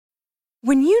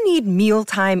When you need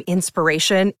mealtime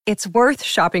inspiration, it's worth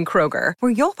shopping Kroger,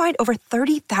 where you'll find over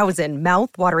 30,000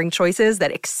 mouth-watering choices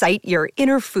that excite your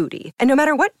inner foodie. And no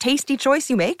matter what tasty choice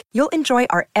you make, you'll enjoy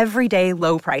our everyday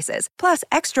low prices, plus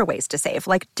extra ways to save,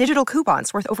 like digital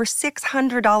coupons worth over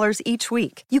 $600 each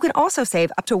week. You can also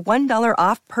save up to $1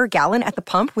 off per gallon at the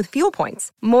pump with fuel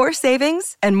points. More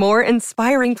savings and more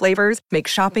inspiring flavors make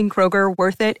shopping Kroger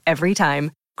worth it every time.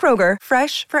 Kroger,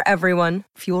 fresh for everyone.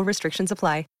 Fuel restrictions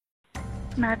apply.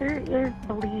 Mother is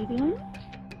bleeding.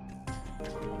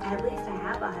 At least I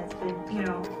have a husband, you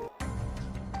know.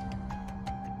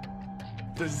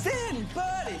 Does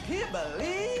anybody here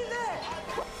believe that?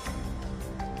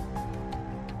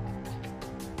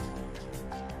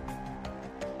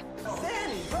 Does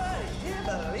anybody here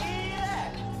believe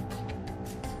that?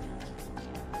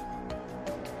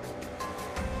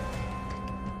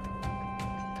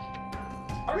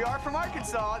 We are from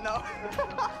Arkansas, no.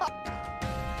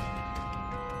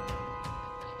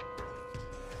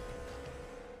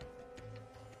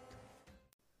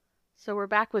 So we're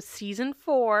back with season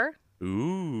 4,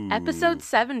 Ooh. episode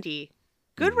 70.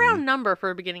 Good round number for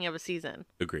a beginning of a season.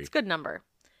 Agree. It's a good number.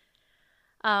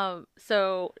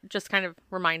 So just kind of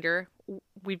reminder,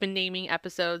 we've been naming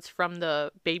episodes from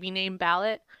the baby name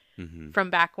ballot from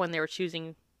back when they were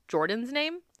choosing Jordan's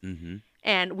name. Mm-hmm.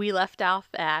 And we left off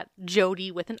at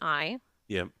Jody with an I.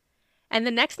 Yep. And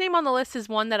the next name on the list is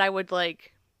one that I would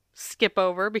skip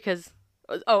over because,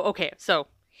 okay, so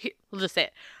we'll just say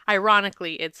it.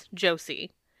 Ironically, it's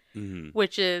Josie,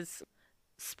 which is,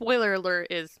 spoiler alert,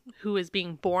 is who is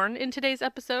being born in today's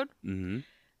episode. Mm-hmm.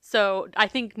 So I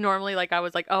think normally, I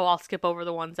was I'll skip over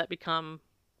the ones that become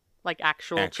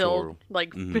actual children,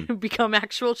 become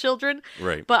actual children.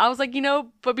 Right. But I was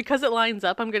but because it lines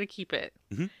up, I'm going to keep it.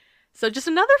 Mm-hmm. So just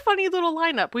another funny little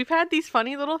lineup. We've had these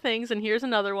funny little things, and here's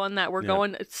another one that we're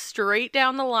going straight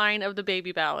down the line of the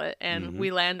baby ballot, and we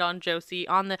land on Josie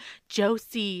on the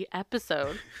Josie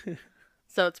episode.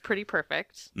 So it's pretty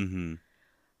perfect. Mm-hmm.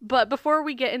 But before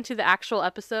we get into the actual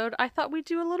episode, I thought we'd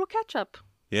do a little catch-up.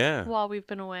 Yeah. While we've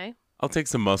been away. I'll take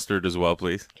some mustard as well,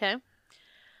 please. Okay.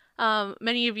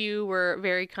 Many of you were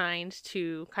very kind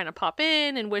to kind of pop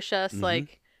in and wish us,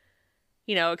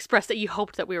 express that you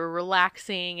hoped that we were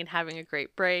relaxing and having a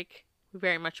great break. We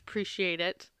very much appreciate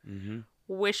it. Mm-hmm.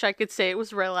 Wish I could say it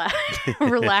was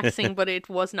relaxing, but it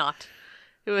was not.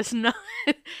 It was not.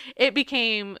 It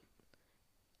became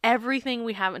everything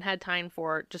we haven't had time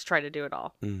for. Just try to do it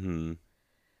all. Mm-hmm.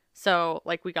 So,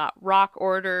 we got rock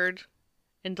ordered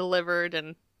and delivered,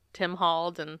 and Tim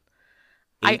hauled, and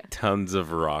 8 tons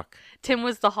of rock. Tim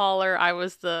was the hauler. I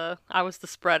was the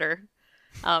spreader.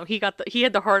 He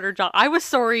had the harder job. I was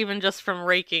sore even just from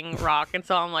raking rock, and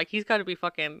so I'm he's got to be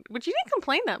fucking. But you didn't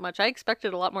complain that much. I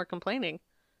expected a lot more complaining.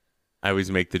 I always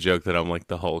make the joke that I'm like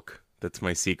the Hulk. That's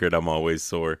my secret. I'm always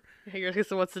sore.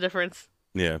 So what's the difference?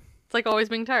 Yeah. It's always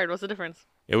being tired. What's the difference?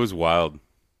 It was wild.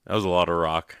 That was a lot of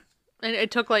rock. And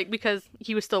it took because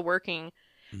he was still working.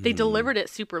 They delivered it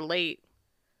super late.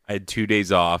 I had 2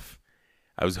 days off.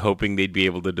 I was hoping they'd be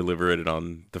able to deliver it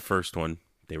on the first one.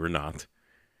 They were not.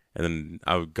 And then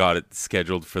I got it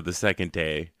scheduled for the second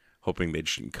day, hoping they'd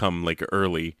come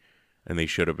early, and they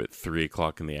showed up at 3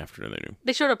 o'clock in the afternoon.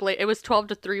 They showed up late. It was 12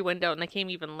 to 3 window, and they came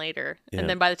even later. Yeah. And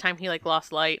then by the time he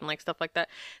lost light and stuff like that.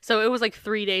 So it was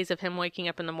 3 days of him waking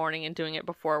up in the morning and doing it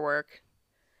before work.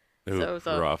 Ooh, so it was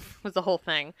rough. It was the whole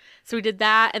thing. So we did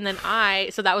that, and then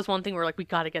so that was one thing we're we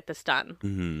got to get this done.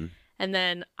 Mm-hmm. And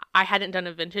then I hadn't done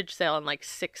a vintage sale in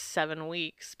 6-7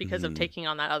 weeks because of taking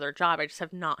on that other job. I just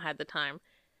have not had the time.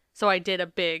 So I did a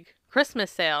big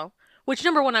Christmas sale, which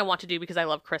number one I want to do because I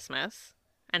love Christmas.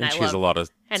 And she has a lot of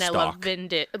stock. I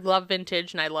love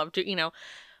vintage, and I love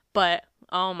but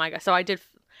oh my god. So I did,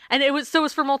 and it was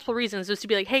for multiple reasons. It was to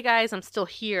be hey guys, I'm still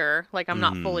here. I'm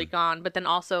not fully gone, but then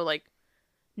also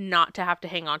not to have to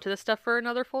hang on to this stuff for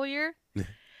another full year.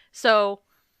 So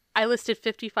I listed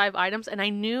 55 items, and I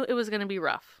knew it was going to be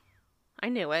rough. I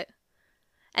knew it.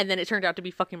 And then it turned out to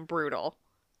be fucking brutal.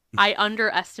 I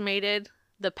underestimated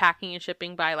the packing and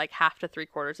shipping by half to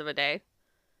 3/4 of a day.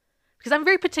 Because I'm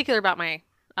very particular about my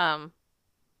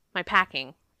my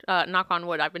packing. Knock on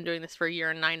wood, I've been doing this for a year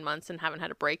and 9 months and haven't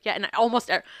had a break yet. And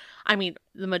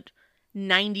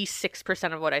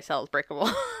 96% of what I sell is breakable.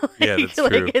 Yeah, that's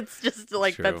true. It's just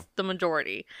that's the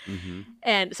majority. Mm-hmm.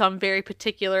 And so I'm very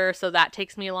particular. So that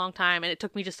takes me a long time, and it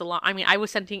took me just a long. I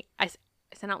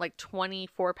sent out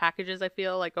 24 packages. I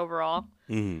feel overall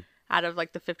out of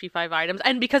the 55 items,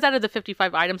 and because out of the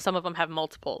 55 items, some of them have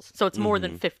multiples, so it's more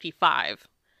than 55.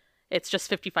 It's just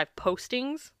 55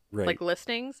 postings, right.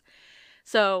 listings.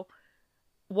 So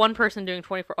one person doing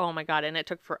 24. Oh my God. And it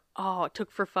took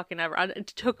for fucking ever. It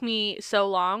took me so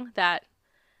long that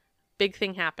big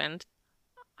thing happened.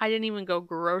 I didn't even go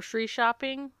grocery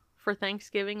shopping for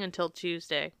Thanksgiving until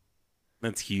Tuesday.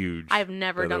 That's huge. I've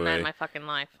never done that in my fucking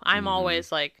life. I'm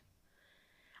always like,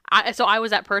 so I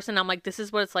was that person. I'm like, this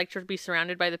is what it's like to be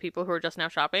surrounded by the people who are just now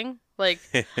shopping. Like,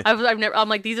 I'm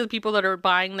like, these are the people that are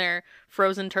buying their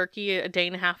frozen turkey a day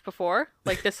and a half before.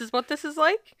 Like, this is what this is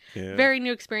like. Yeah. Very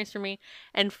new experience for me.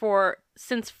 And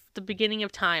since the beginning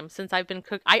of time, since I've been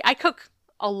I cook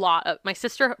a lot.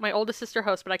 My oldest sister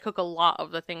hosts, but I cook a lot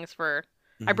of the things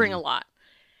I bring a lot.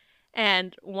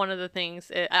 And one of the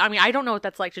things, I don't know what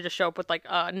that's like to just show up with like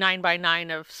a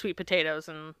 9x9 of sweet potatoes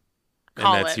and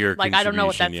call that's it. your like, I don't know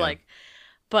what that's contribution, like.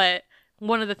 But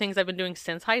one of the things I've been doing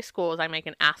since high school is I make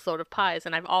an assload of pies.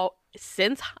 And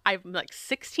since I'm like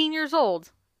 16 years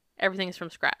old, everything's from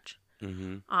scratch.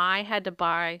 Mm-hmm. I had to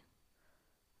buy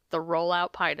the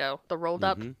rollout pie dough, the rolled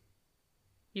up.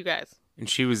 You guys. And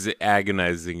she was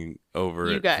agonizing over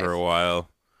it for a while.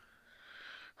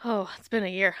 Oh, it's been a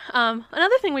year.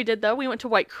 Another thing we did, though, we went to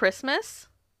White Christmas.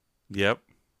 Yep.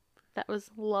 That was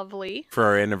lovely. For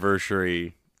our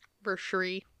anniversary.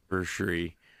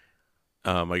 Versary.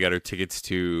 I got her tickets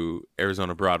to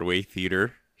Arizona Broadway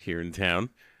Theater here in town,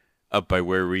 up by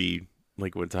where we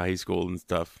went to high school and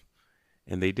stuff.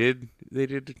 And they did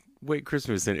White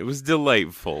Christmas, and it was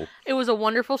delightful. It was a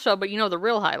wonderful show, but the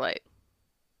real highlight.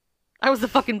 I was the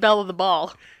fucking belle of the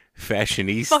ball.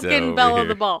 Fashionista. Fucking belle of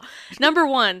the ball. Number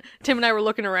one, Tim and I were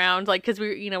looking around, because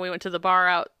we went to the bar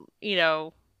out,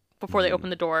 before they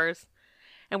opened the doors.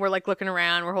 And we're looking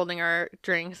around, we're holding our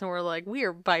drinks, and we're like, we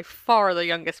are by far the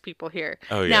youngest people here.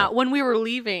 Oh, yeah. Now, when we were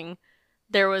leaving,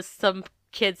 there was some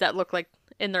kids that looked like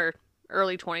in their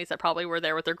early 20s that probably were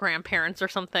there with their grandparents or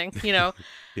something,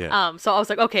 Yeah. So I was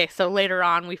like, okay, so later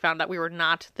on we found out we were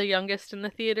not the youngest in the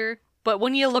theater. But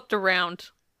when you looked around...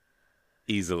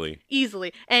 Easily.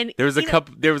 And there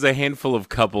was a handful of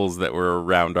couples that were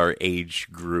around our age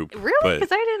group. Really?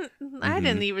 Because I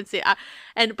didn't even see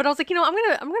it. But I was like,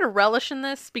 I'm gonna relish in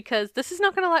this because this is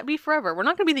not gonna be forever. We're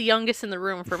not gonna be the youngest in the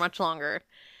room for much longer.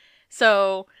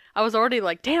 So I was already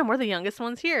like, damn, we're the youngest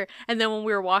ones here. And then when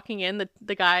we were walking in,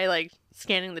 the guy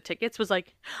scanning the tickets was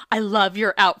like, I love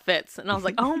your outfits. And I was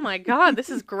like, oh my God, this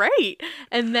is great.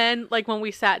 And then when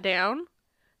we sat down,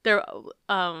 there,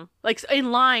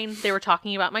 in line, they were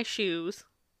talking about my shoes.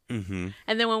 Mm-hmm.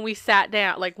 And then when we sat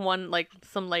down,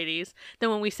 some ladies, then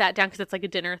when we sat down, because it's a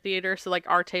dinner theater, so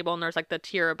our table, and there's the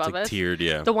tier above us. Tiered,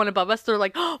 yeah. The one above us, they're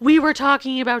like, oh, we were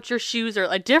talking about your shoes, or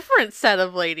a different set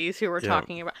of ladies who were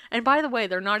talking about. And by the way,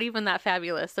 they're not even that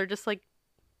fabulous. They're just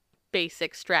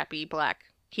basic strappy black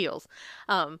heels.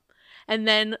 And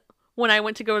then when I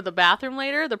went to go to the bathroom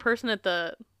later, the person at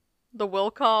the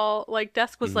will call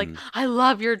desk was like, I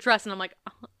love your dress. And I'm like,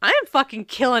 I am fucking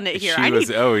killing it here. I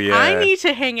need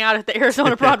to hang out at the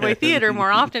Arizona Broadway Theater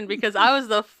more often because I was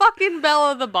the fucking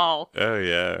belle of the ball. Oh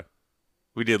yeah.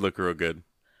 We did look real good.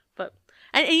 But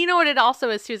and you know what it also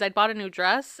is too, is I bought a new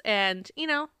dress, and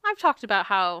I've talked about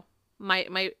how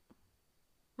my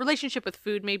relationship with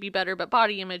food may be better, but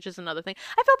body image is another thing.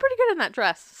 I felt pretty good in that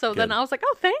dress. So then I was like,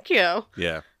 oh, thank you.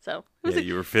 Yeah. So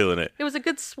you were feeling it. It was a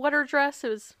good sweater dress. It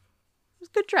was a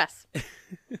good dress.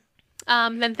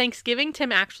 Then Thanksgiving,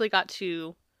 Tim actually got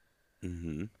to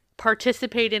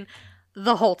participate in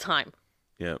the whole time.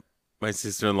 Yeah. My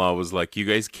sister-in-law was like, you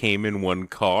guys came in one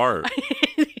car.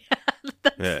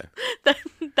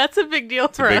 That's a big deal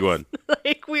for us. It's a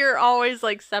big one. We were always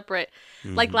separate.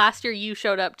 Last year you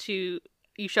showed up to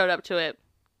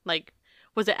it.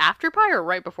 Was it after pie or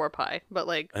right before pie? But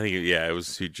I think it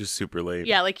was just super late.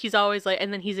 Yeah, he's always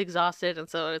and then he's exhausted, and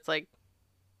so it's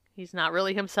he's not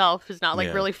really himself. It's not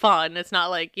really fun. It's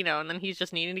not and then he's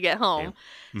just needing to get home.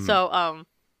 Yeah. Mm-hmm. So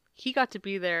he got to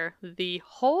be there the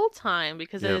whole time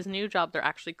because at his new job they're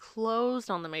actually closed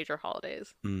on the major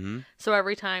holidays. Mm-hmm. So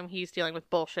every time he's dealing with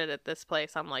bullshit at this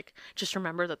place, I'm like, just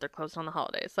remember that they're closed on the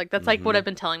holidays. That's what I've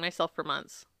been telling myself for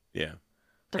months. Yeah.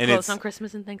 They're closed on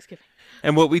Christmas and Thanksgiving.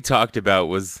 And what we talked about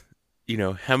was,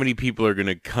 how many people are going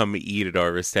to come eat at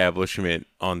our establishment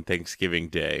on Thanksgiving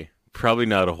Day? Probably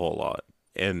not a whole lot.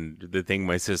 And the thing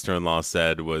my sister-in-law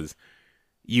said was,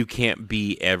 you can't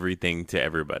be everything to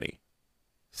everybody.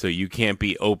 So you can't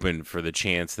be open for the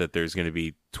chance that there's going to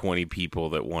be 20 people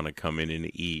that want to come in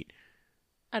and eat.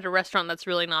 At a restaurant that's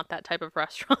really not that type of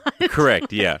restaurant.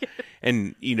 Correct, yeah.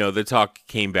 And, the talk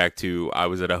came back to, I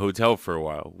was at a hotel for a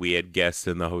while. We had guests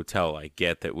in the hotel. I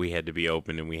get that we had to be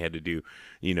open and we had to do,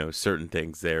 certain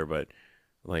things there. But,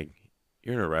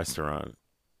 you're in a restaurant.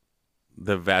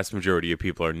 The vast majority of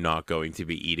people are not going to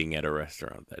be eating at a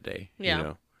restaurant that day.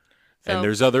 Yeah. So, And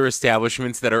there's other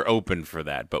establishments that are open for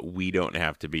that, but we don't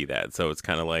have to be that. So it's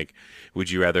kind of like, would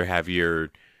you rather have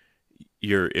your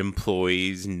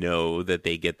employees know that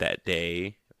they get that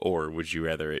day, or would you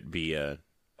rather it be a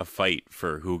fight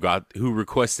for who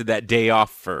requested that day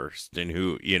off first and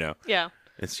who, yeah.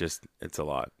 It's a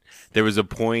lot. There was a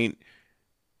point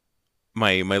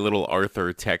my little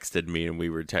Arthur texted me and we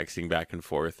were texting back and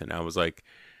forth and I was like,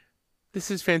 this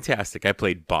is fantastic. I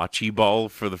played bocce ball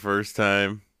for the first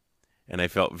time and I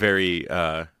felt very,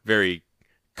 very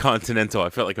continental.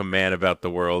 I felt like a man about the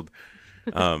world.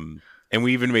 And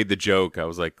we even made the joke. I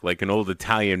was like an old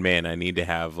Italian man, I need to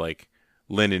have like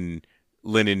linen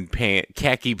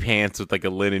khaki pants with like a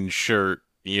linen shirt,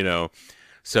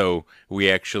 So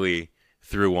we actually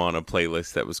threw on a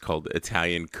playlist that was called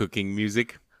Italian cooking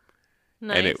music.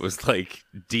 Nice. And it was like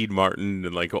Dean Martin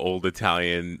and like old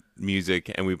Italian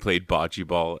music, and we played bocce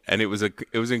ball, and it was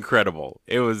incredible.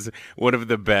 It was one of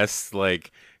the best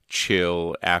like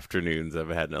chill afternoons I've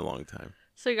had in a long time.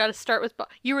 So you got to start with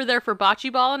you were there for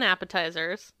bocce ball and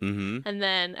appetizers, Mm-hmm. and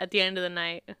then at the end of the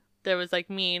night there was like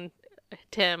me and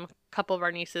Tim, a couple of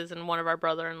our nieces, and one of our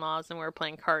brother-in-laws, and we were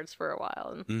playing cards for a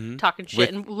while and talking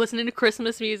shit and listening to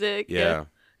Christmas music. Yeah,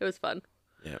 it was fun.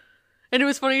 Yeah. And it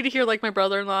was funny to hear like my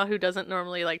brother-in-law, who doesn't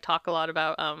normally like talk a lot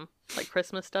about like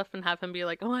Christmas stuff, and have him be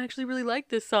like, "Oh, I actually really like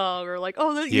this song," or like,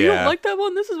 "Oh, you don't like that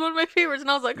one? This is one of my favorites." And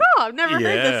I was like, "Oh, I've never heard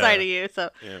this side of you." So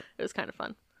it was kind of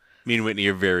fun. Me and Whitney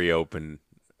are very open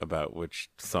about which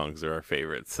songs are our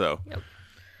favorites. So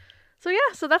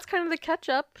So that's kind of the catch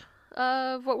up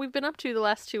of what we've been up to the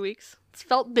last 2 weeks. It's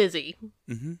felt busy.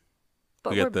 Mm-hmm. But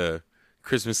we got the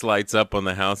Christmas lights up on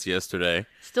the house yesterday.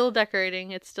 Still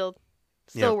decorating. It's still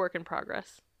a work in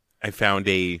progress. I found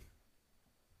if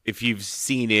you've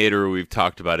seen it or we've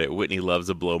talked about it, Whitney loves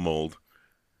a blow mold.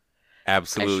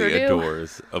 Absolutely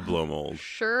adores a blow mold.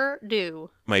 Sure do.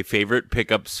 My favorite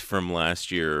pickups from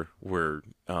last year were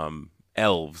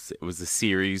Elves. It was a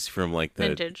series from like the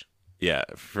vintage. Yeah,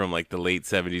 from like the late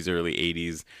 70s, early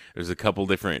 80s. There's a couple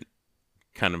different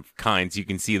kinds. You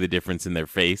can see the difference in their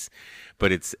face,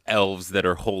 but it's elves that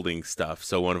are holding stuff.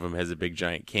 So one of them has a big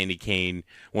giant candy cane.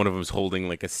 One of them's holding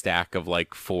like a stack of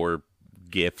like 4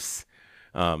 gifts.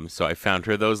 So I found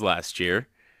her those last year.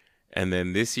 And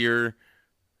then this year,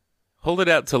 hold it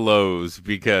out to Lowe's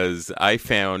because I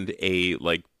found a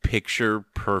like picture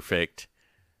perfect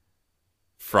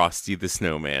Frosty the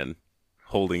Snowman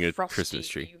holding a Frosty Christmas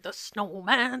tree. The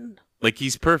Snowman. Like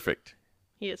he's perfect.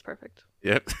 He is perfect.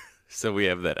 Yep. So we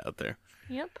have that out there.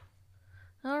 Yep.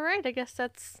 All right. I guess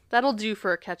that'll do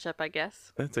for a catch up, I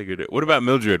guess. That's a good. What about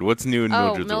Mildred? What's new in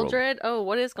Mildred's world? Mildred. Oh,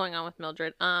 what is going on with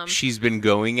Mildred? She's been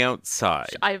going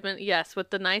outside. With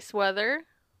the nice weather.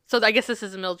 So I guess this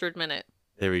is a Mildred minute.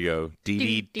 There we go.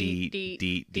 D.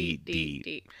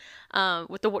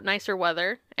 With the nicer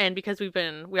weather, and because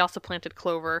we also planted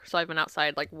clover, so I've been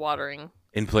outside like watering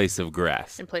in place of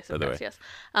grass. In place of grass, yes.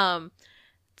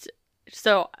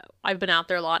 So I've been out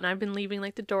there a lot, and I've been leaving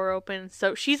like the door open.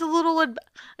 So she's a little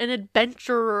an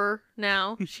adventurer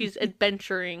now. She's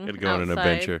adventuring. Gotta go on an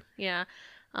adventure. Yeah.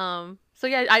 So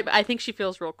yeah, I think she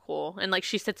feels real cool, and like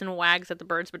she sits and wags at the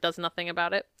birds, but does nothing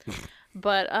about it.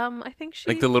 But I think she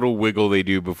like the little wiggle they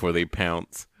do before they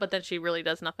pounce. But then she really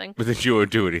does nothing. But then she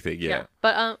won't do anything. Yeah.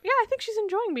 But I think she's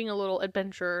enjoying being a little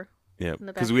adventurer. Yeah,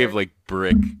 because we have like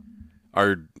brick.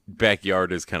 Our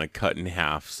backyard is kind of cut in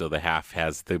half, so the half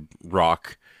has the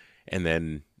rock, and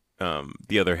then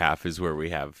the other half is where we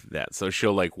have that. So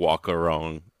she'll like walk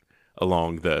along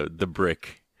the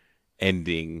brick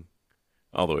ending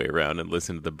all the way around and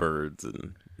listen to the birds,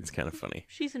 and it's kind of funny.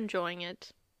 She's enjoying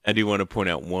it. I do want to point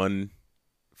out one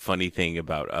funny thing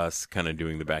about us kind of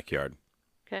doing the backyard.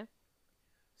 Okay.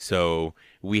 So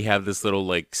we have this little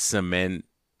like cement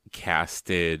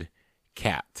casted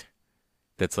cat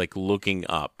that's like looking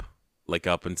up, like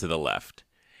up and to the left.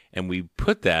 And we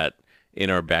put that in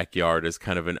our backyard as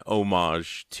kind of an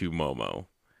homage to Momo.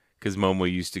 Because Momo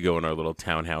used to go in our little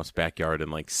townhouse backyard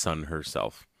and like sun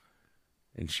herself.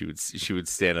 And she would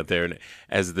stand up there, and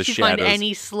as the she'd shadows, find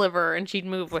any sliver and she'd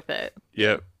move with it.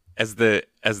 Yep. As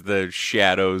the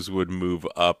shadows would move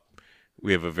up,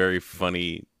 we have a very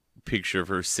funny picture of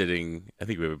her sitting. I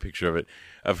think we have a picture of it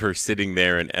of her sitting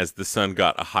there, and as the sun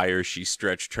got higher, she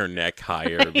stretched her neck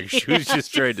higher because she was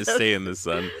just trying to stay in the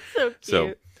sun.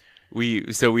 So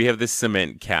cute. So we have this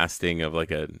cement casting of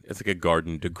it's like a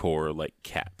garden decor like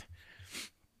cat.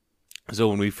 So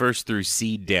when we first threw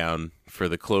seed down for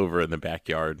the clover in the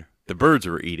backyard, the birds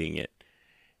were eating it.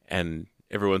 And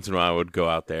every once in a while I would go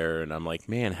out there and I'm like,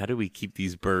 man, how do we keep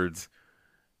these birds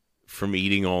from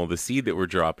eating all the seed that we're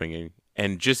dropping in?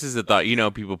 And just as a thought,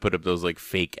 people put up those like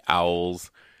fake owls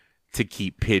to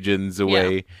keep pigeons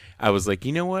away. I was like,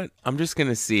 you know what? I'm just going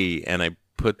to see. And I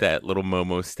put that little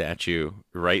Momo statue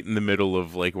right in the middle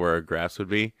of like where our grass would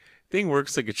be. Thing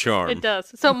works like a charm. It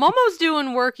does. So Momo's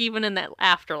doing work even in that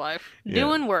afterlife.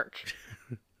 Doing work.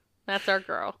 That's our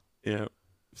girl. Yeah.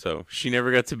 So she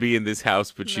never got to be in this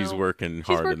house, but she's working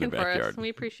hard in the backyard. For us. We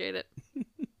appreciate it.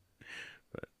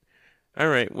 But, all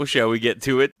right. Well, shall we get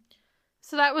to it?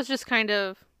 So that was just kind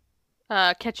of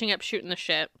catching up, shooting the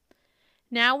shit.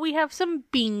 Now we have some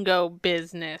bingo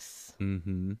business.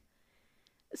 Mm-hmm.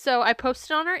 So I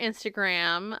posted on our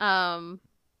Instagram.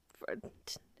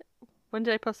 When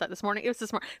did I post that? This morning? It was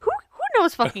this morning. Who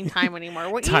knows fucking time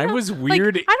anymore? Time was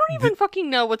weird. Like, I don't even fucking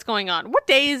know what's going on. What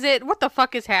day is it? What the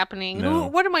fuck is happening? No.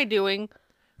 What am I doing?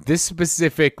 This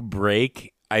specific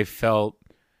break, I felt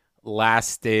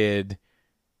lasted.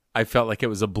 I felt like it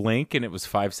was a blink and it was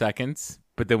 5 seconds.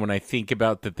 But then when I think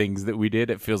about the things that we did,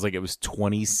 it feels like it was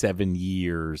 27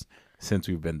 years since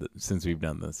we've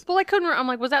done this. Well, I couldn't. I'm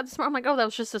like, was that this morning? I'm like, oh, that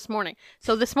was just this morning.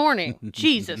 So this morning,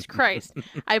 Jesus Christ,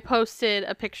 I posted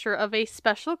a picture of a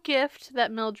special gift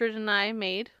that Mildred and I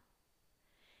made.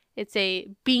 It's a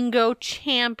Bingo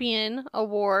Champion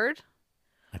Award.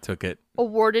 I took it.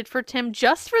 Awarded for Tim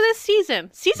just for this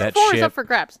season. Season 4 is up for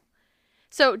grabs.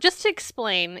 So just to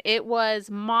explain, it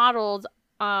was modeled,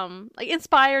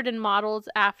 inspired and modeled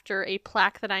after a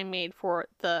plaque that I made for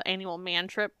the annual man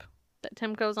trip that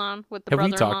Tim goes on with the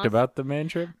brother-in-laws. Have we talked about the man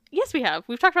trip? Yes, we have.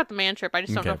 We've talked about the man trip. I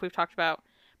just don't know if we've talked about.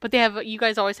 But you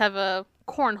guys always have a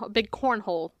big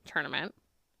cornhole tournament.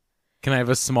 Can I have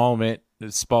a small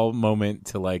moment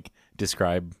to like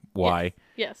describe why?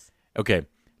 Yes. Okay,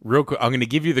 real quick. I'm going to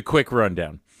give you the quick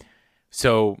rundown.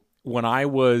 So when I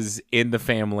was in the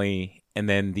family, and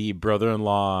then the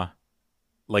brother-in-law,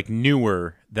 like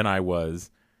newer than I was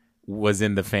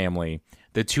in the family,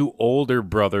 the two older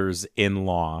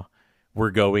brothers-in-law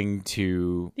were going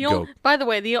to go. By the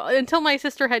way, until my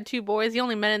sister had 2 boys, the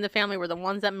only men in the family were the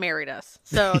ones that married us.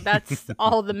 So that's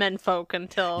all the men folk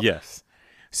until. Yes.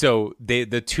 So the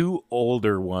 2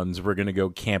 older ones were going to go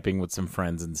camping with some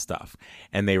friends and stuff.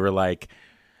 And they were like,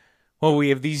 well, we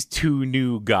have these 2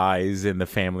 new guys in the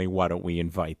family. Why don't we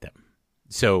invite them?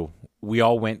 So we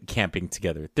all went camping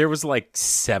together. There was like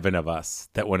 7 of us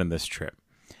that went on this trip.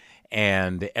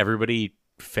 And everybody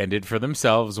fended for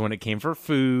themselves when it came for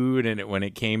food and when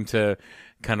it came to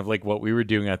kind of like what we were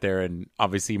doing out there. And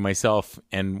obviously myself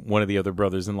and one of the other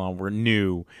brothers-in-law were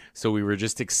new, so we were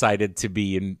just excited to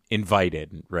be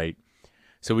invited, right?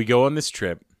 So we go on this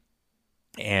trip,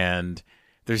 and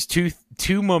there's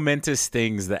two momentous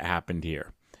things that happened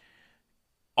here.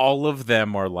 All of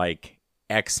them are like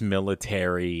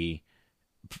ex-military,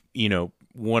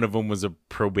 one of them was a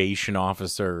probation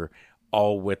officer,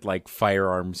 all with like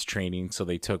firearms training. So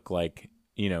they took like,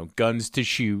 guns to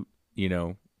shoot,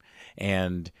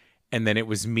 and then it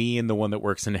was me and the one that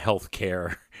works in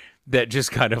healthcare that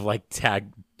just kind of like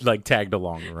tagged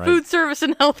along, right? Food service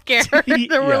and healthcare.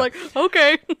 We're like,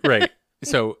 okay. Right.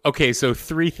 So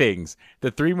 3 things.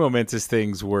 The 3 momentous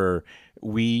things were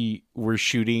we were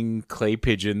shooting clay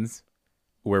pigeons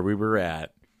where we were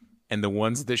at, and the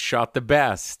ones that shot the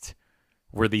best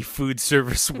were the food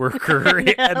service worker and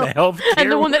the healthcare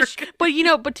and the one worker.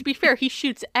 But to be fair, he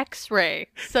shoots X-ray,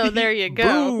 so there you go.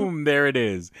 Boom, there it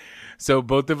is. So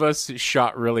both of us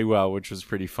shot really well, which was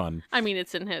pretty fun. I mean,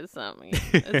 it's in his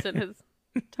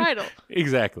title.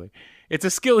 Exactly, it's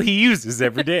a skill he uses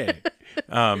every day,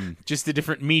 just a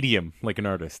different medium, like an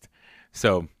artist.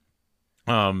 So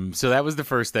that was the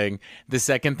first thing. The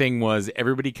second thing was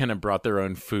everybody kind of brought their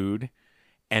own food,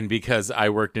 and because I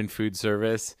worked in food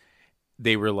service,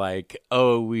 they were like,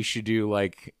 oh, we should do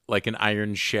like an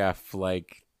Iron Chef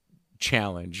like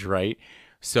challenge, right?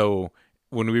 So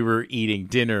when we were eating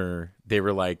dinner, they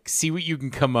were like, see what you can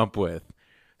come up with.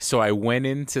 So I went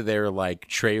into their like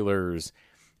trailers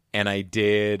and I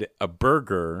did a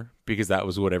burger because that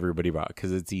was what everybody bought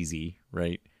because it's easy,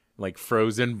 right? Like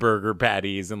frozen burger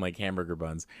patties and like hamburger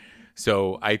buns.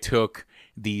 So I took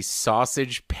the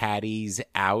sausage patties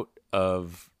out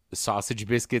of the sausage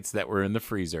biscuits that were in the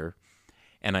freezer,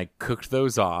 and I cooked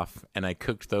those off, and I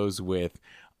cooked those with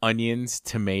onions,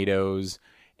 tomatoes,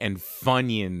 and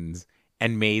Funyuns,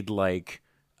 and made like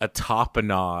a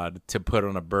tapenade to put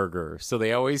on a burger. So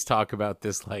they always talk about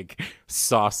this like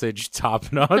sausage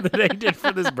tapenade that I did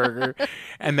for this burger.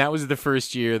 And that was the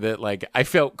first year that like I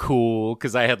felt cool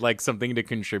because I had like something to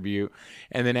contribute.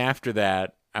 And then after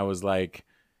that, I was like,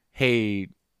 hey,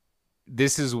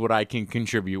 this is what I can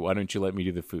contribute. Why don't you let me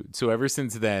do the food? So ever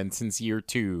since then, since year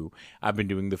 2, I've been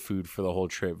doing the food for the whole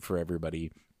trip for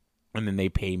everybody. And then they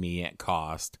pay me at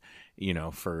cost,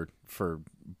 for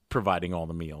providing all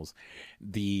the meals.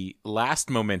 The last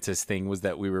momentous thing was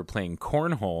that we were playing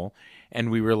cornhole,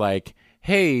 and we were like,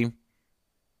 hey,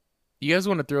 you guys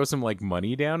want to throw some like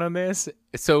money down on this?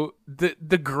 So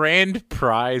the grand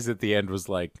prize at the end was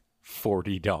like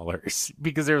 $40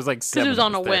 because there was like Because it was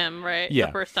on a there. whim, right? Yeah.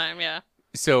 The first time, yeah.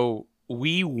 So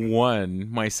we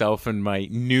won, myself and my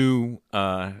new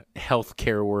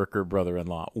healthcare worker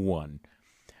brother-in-law won.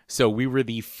 So we were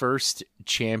the first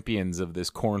champions of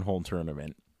this cornhole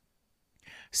tournament.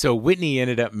 So Whitney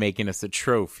ended up making us a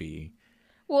trophy.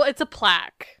 Well, it's a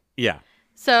plaque. Yeah.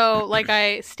 So, like,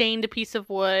 I stained a piece of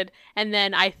wood, and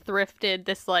then I thrifted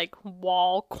this, like,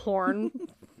 wall corn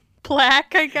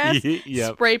plaque, I guess.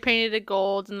 Yep. Spray painted it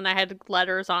gold, and then I had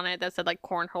letters on it that said, like,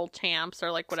 cornhole champs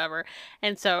or, like, whatever.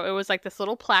 And so it was, like, this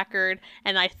little placard,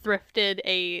 and I thrifted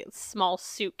a small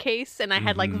suitcase, and I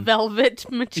had, like,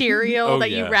 velvet material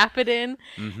that you wrap it in.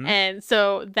 And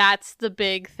so that's the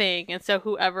big thing. And so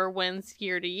whoever wins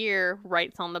year to year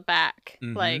writes on the back,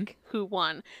 like, who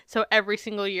won. So every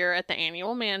single year at the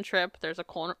annual man trip, there's a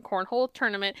cornhole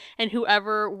tournament, and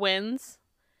whoever wins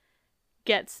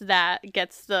gets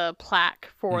the plaque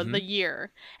for the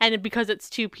year. And because it's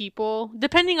two people,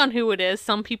 depending on who it is,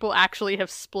 some people actually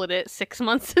have split it 6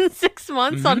 months and 6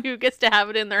 months on who gets to have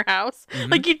it in their house.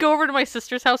 Like, you'd go over to my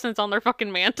sister's house and it's on their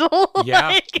fucking mantle. Yeah.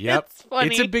 Like, Yep. It's funny.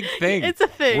 It's a big thing. It's a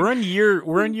thing. We're in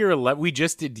year 11. We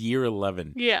just did year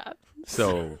 11. Yeah.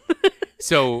 So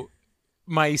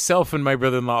myself and my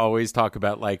brother-in-law always talk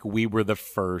about, like, we were the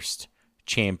first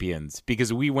champions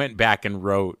because we went back and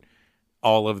wrote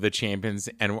all of the champions,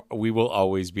 and we will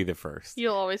always be the first.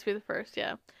 You'll always be the first,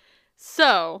 yeah.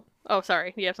 So, oh,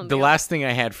 sorry, you have something The else. last thing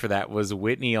I had for that was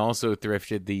Whitney also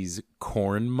thrifted these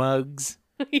corn mugs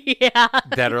Yeah.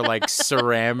 that are like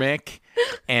ceramic,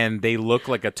 and they look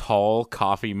like a tall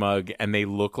coffee mug, and they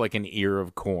look like an ear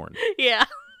of corn. Yeah.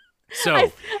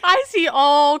 So I see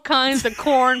all kinds of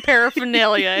corn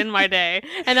paraphernalia in my day.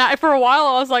 And for a while,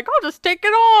 I was like, I'll just take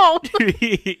it all.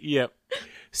 Yep.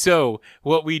 So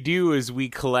what we do is we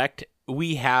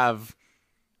have,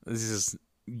 this is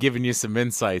giving you some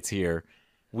insights here.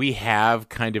 We have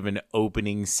kind of an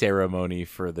opening ceremony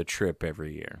for the trip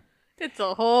every year. It's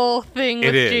a whole thing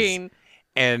with Gene.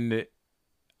 And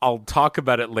I'll talk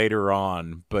about it later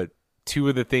on, but two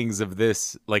of the things of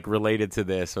this, like related to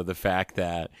this, are the fact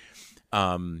that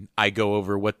I go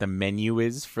over what the menu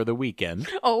is for the weekend.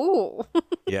 Oh.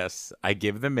 Yes, I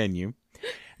give the menu.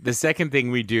 The second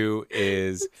thing we do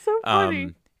is so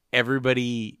funny.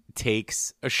 Everybody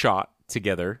takes a shot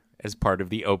together as part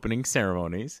of the opening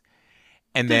ceremonies.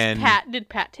 And did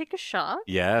Pat take a shot?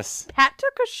 Yes. Pat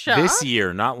took a shot? This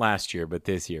year, not last year, but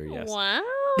this year, yes.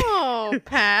 Wow,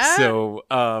 Pat.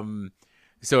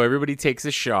 So everybody takes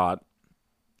a shot,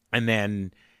 and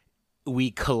then we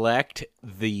collect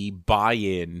the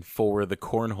buy-in for the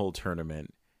cornhole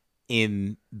tournament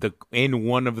in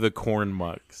one of the corn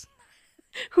mugs.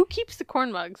 Who keeps the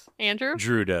corn mugs? Andrew?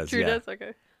 Drew does. Drew does?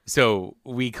 Okay. So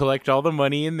we collect all the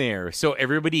money in there. So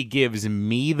everybody gives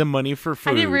me the money for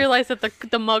food. I didn't realize that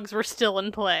the mugs were still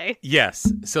in play. Yes.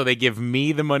 So they give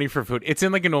me the money for food. It's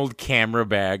in like an old camera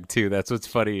bag too. That's what's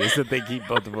funny is that they keep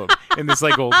both of them in this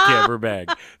like old camera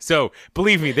bag. So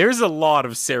believe me, there's a lot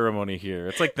of ceremony here.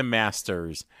 It's like the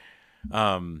Masters.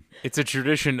 It's a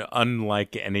tradition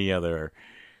unlike any other.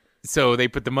 So they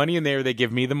put the money in there. They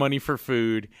give me the money for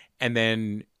food. And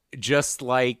then just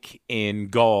like in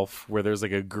golf, where there's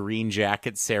like a green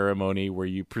jacket ceremony where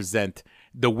you present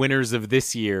the winners of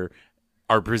this year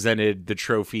are presented the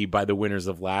trophy by the winners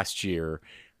of last year.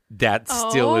 That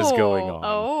still is going on.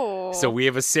 Oh. So we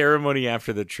have a ceremony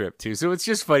after the trip too. So it's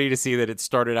just funny to see that it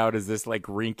started out as this like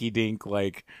rinky dink,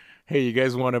 like, hey, you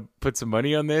guys want to put some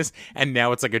money on this? And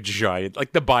now it's like a giant,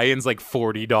 like the buy-in's like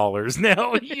 $40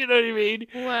 now. You know what I mean?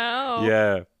 Wow.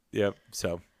 Yeah. Yep.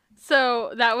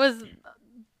 So that was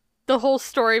the whole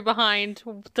story behind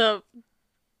the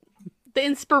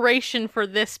inspiration for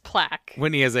this plaque.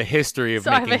 Whitney has a history of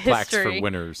making plaques for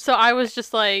winners. So I was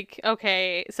just like,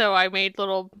 okay. So I made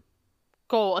little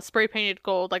spray painted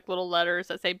gold, like little letters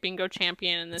that say bingo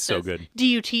champion, and this says good.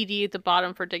 DUTD at the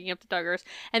bottom for digging up the Duggars.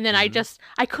 And then I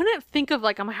couldn't think of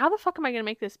like, I'm like, how the fuck am I going to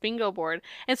make this bingo board?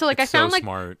 And so like It's I found so like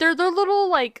smart. they're little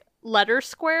like letter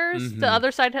squares. The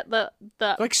other side, the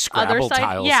like Scrabble other side,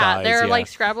 tile yeah, size, they're yeah. like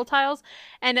Scrabble tiles.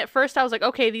 And at first I was like,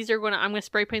 okay, I'm gonna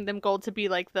spray paint them gold to be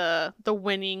like the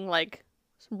winning like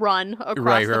run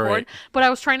across the board. Right. But I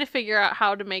was trying to figure out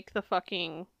how to make the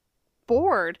fucking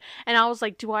board, and I was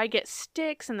like, do I get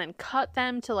sticks and then cut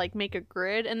them to like make a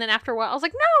grid? And then after a while I was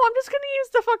like, no, I'm just gonna use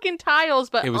the fucking tiles,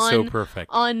 but It was so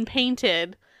perfect.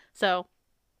 unpainted. So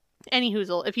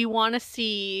Anyhoozle, if you want to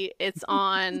see, it's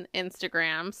on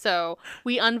Instagram. So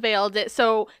we unveiled it.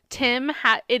 So Tim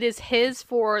it is his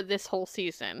for this whole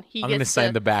season. I'm going to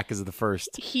sign the back as the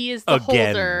first. He is the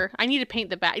holder. I need to paint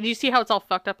the back. Did you see how it's all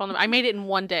fucked up on the? I made it in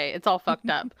one day. It's all fucked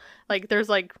up. Like there's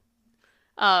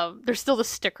still the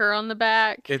sticker on the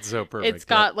back. It's so perfect. It's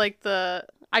got like the.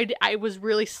 I was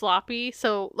really sloppy.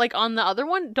 So like on the other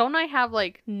one, don't I have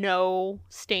like no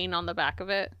stain on the back of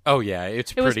it? Oh yeah,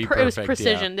 it's pretty perfect. It was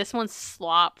precision. Yeah. This one's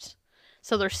slopped.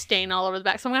 So there's stain all over the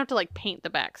back. So I'm going to have to like paint the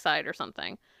back side or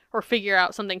something. Or figure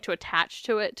out something to attach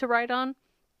to it to write on.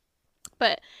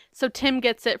 But so Tim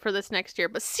gets it for this next year.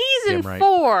 But season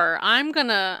 4, I'm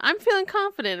feeling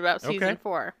confident about season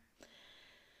 4.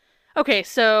 Okay,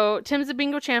 so Tim's the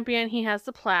bingo champion. He has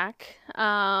the plaque.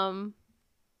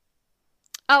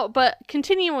 Oh, but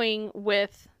continuing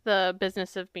with the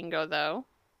business of bingo, though,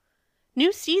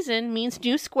 new season means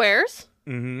new squares.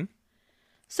 Mm-hmm.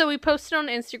 So we posted on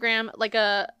Instagram like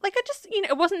a just,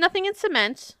 it wasn't nothing in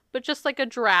cement, but just like a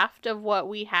draft of what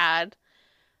we had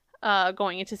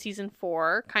going into season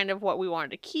 4, kind of what we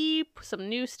wanted to keep, some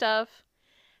new stuff.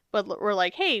 But we're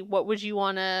like, hey, what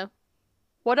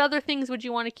other things would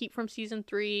you want to keep from season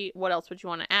 3? What else would you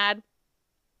want to add?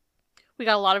 We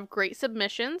got a lot of great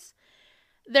submissions.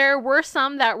 There were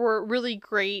some that were really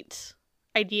great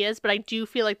ideas, but I do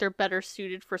feel like they're better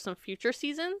suited for some future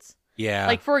seasons. Yeah.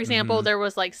 Like, for example, there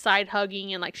was like side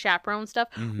hugging and like chaperone stuff.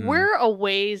 Mm-hmm. We're a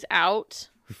ways out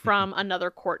from another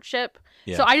courtship.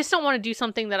 Yeah. So I just don't want to do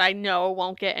something that I know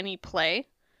won't get any play.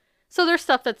 So there's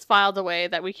stuff that's filed away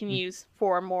that we can use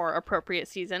for a more appropriate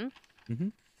season. Mm-hmm.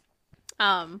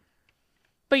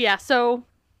 But yeah, so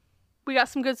we got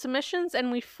some good submissions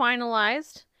and we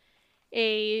finalized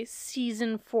a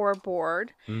season 4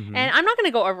 board. Mm-hmm. And I'm not going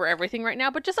to go over everything right now,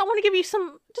 but I want to give you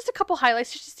just a couple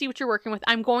highlights just to see what you're working with.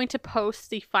 I'm going to post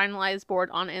the finalized board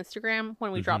on Instagram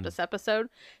when we drop this episode,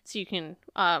 so you can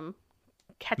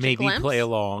catch a glimpse. Maybe play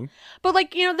along. But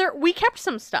like, we kept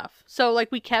some stuff. So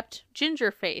like we kept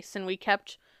Ginger Face and we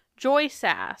kept Joy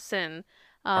Sass and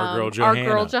our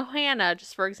girl Johanna,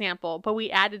 just for example. But we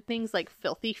added things like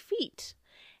Filthy Feet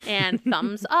and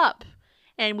Thumbs Up.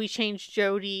 And we changed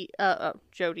Joe and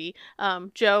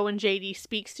JD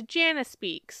Speaks to Jana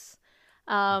Speaks.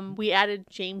 We added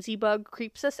Jamesy Bug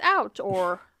Creeps Us Out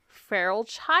or Feral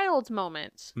Child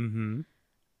Moment.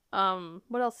 Mm-hmm.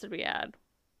 What else did we add?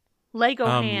 Lego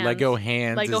Hands. Lego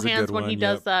Hands Lego is a Hands good when one, he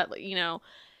does that,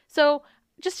 So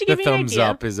just to give you an idea. The Thumbs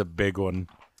Up is a big one.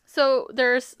 So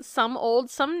there's some old,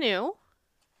 some new.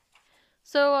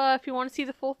 So if you want to see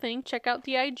the full thing, check out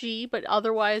the IG, but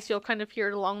otherwise you'll kind of hear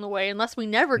it along the way unless we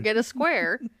never get a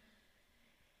square.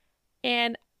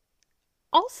 And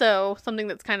also, something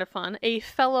that's kind of fun, a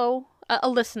fellow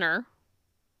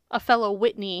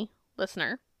Whitney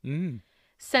listener,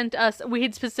 sent us,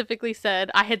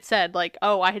 I had said, like,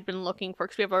 I had been looking for,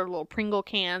 because we have our little Pringle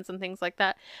cans and things like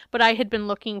that, but I had been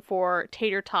looking for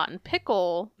tater tot and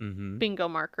pickle bingo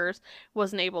markers,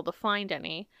 wasn't able to find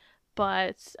any,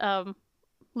 but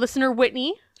listener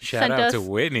Whitney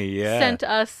sent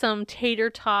us some tater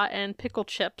tot and pickle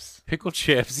chips. Pickle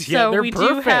chips, yeah, so they're we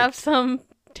perfect. do have some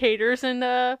taters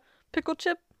and pickle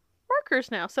chip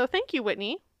markers now. So thank you,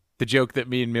 Whitney. The joke that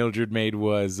me and Mildred made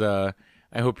was, I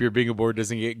hope your bingo board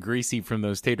doesn't get greasy from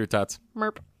those tater tots.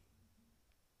 Merp.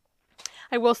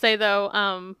 I will say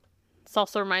though, this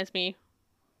also reminds me,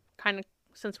 kind of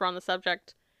since we're on the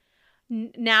subject.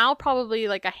 Now probably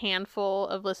like a handful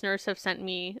of listeners have sent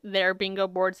me their bingo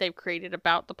boards they've created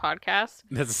about the podcast.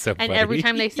 That's so funny. And every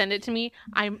time they send it to me,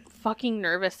 I'm fucking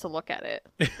nervous to look at it.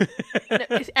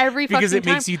 Every fucking because it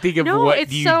time. makes you think of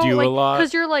what you do a lot.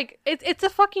 Because you're like, it's a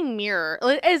fucking mirror.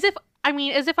 As if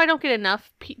I don't get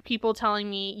enough people telling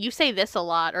me, you say this a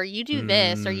lot, or you do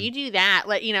this, or you do that.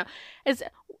 Like, as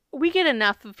we get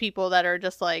enough of people that are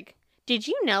just like, did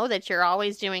you know that you're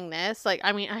always doing this? Like,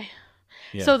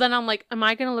 Yeah. So then I'm like, am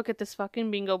I going to look at this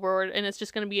fucking bingo board and it's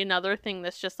just going to be another thing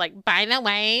that's just like, by the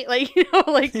way, like,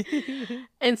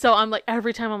 and so I'm like,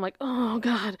 every time I'm like, oh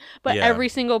God. But every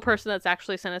single person that's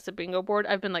actually sent us a bingo board,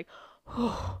 I've been like,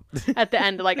 oh, at the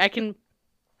end, like I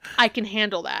can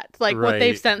handle that. Like what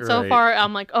they've sent so far,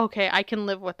 I'm like, okay, I can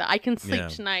live with that. I can sleep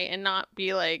tonight and not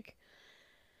be like,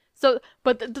 so,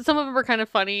 but some of them are kind of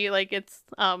funny. Like it's,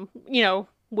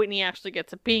 Whitney actually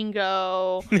gets a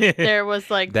bingo. There was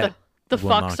like the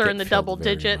fucks are in the double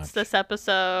digits this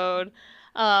episode.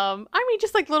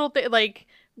 Just like little things, like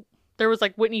there was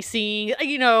like Whitney singing,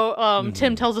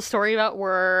 Tim tells a story about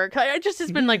work. It just has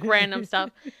been like random stuff.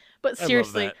 But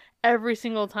seriously, every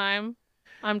single time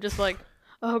I'm just like,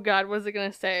 oh God, what is it going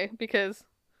to say? Because,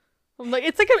 Like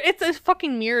it's a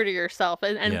fucking mirror to yourself,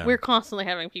 and Yeah. we're constantly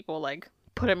having people like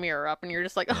put a mirror up, and you're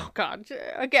just like, oh god,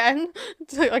 again,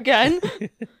 again,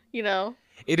 you know.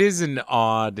 It is an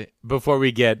odd, before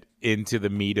we get into the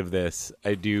meat of this,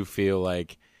 I do feel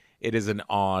like it is an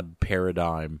odd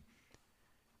paradigm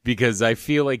because I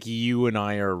feel like you and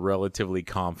I are relatively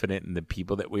confident in the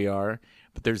people that we are,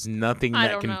 but there's nothing I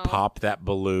that don't can know. pop that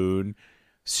balloon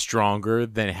stronger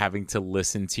than having to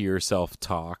listen to yourself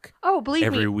talk Oh, believe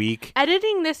every me, week.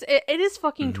 editing this, it is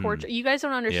fucking torture. You guys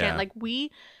don't understand. Yeah. Like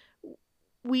we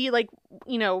like,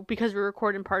 you know, because we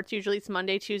record in parts, usually it's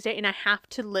Monday, Tuesday, and I have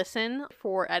to listen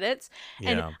for edits. Yeah.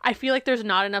 And I feel like there's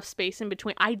not enough space in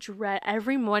between. I dread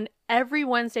every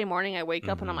Wednesday morning I wake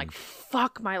up and I'm like,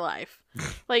 fuck my life.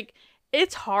 Like,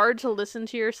 it's hard to listen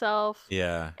to yourself.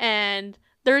 Yeah. And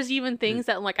there's even things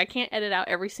that like I can't edit out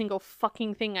every single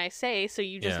fucking thing I say, so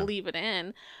you just Yeah. leave it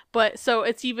in. But so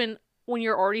it's even when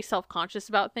you're already self-conscious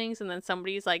about things and then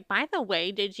somebody's like, by the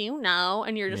way, did you know?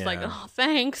 And you're just like, Yeah. oh,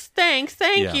 thank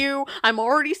Yeah. you. I'm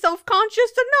already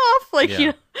self-conscious enough. Like, Yeah. you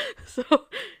know, so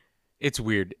It's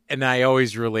weird. And I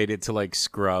always relate it to like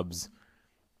Scrubs.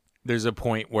 There's a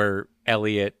point where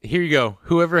Elliot, here you go.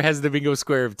 Whoever has the bingo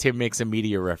square of Tim makes a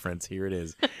media reference. Here it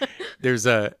is. There's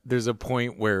a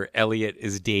point where Elliot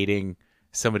is dating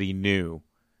somebody new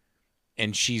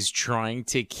and she's trying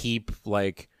to keep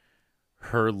like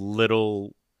her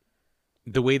little,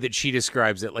 the way that she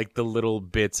describes it, like the little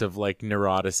bits of like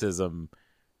neuroticism.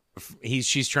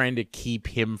 She's trying to keep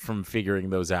him from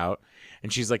figuring those out.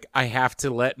 And she's like, I have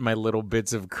to let my little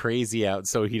bits of crazy out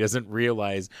so he doesn't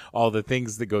realize all the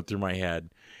things that go through my head.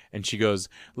 And she goes,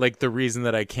 like, the reason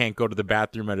that I can't go to the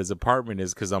bathroom at his apartment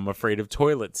is because I'm afraid of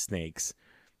toilet snakes.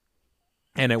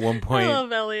 And at one I point,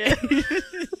 love Elliot.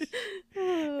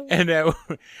 and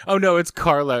oh no, it's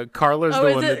Carla. Carla's Oh, the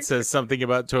is one it? that says something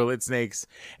about toilet snakes,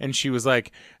 and she was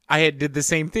like, "I did the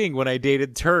same thing when I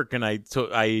dated Turk, and I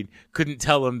couldn't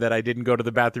tell him that I didn't go to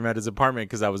the bathroom at his apartment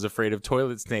because I was afraid of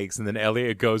toilet snakes." And then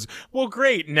Elliot goes, "Well,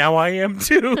 great, now I am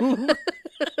too."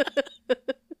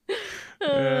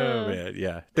 Oh man,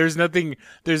 yeah. There's nothing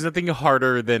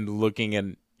harder than looking at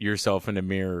yourself in a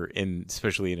mirror,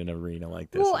 especially in an arena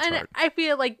like this. Well, It's and hard. I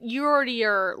feel like you already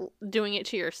are doing it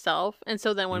to yourself, and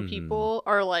so then when people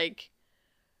are like,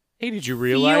 Hey, did you feel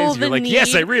realize? the You're like, need,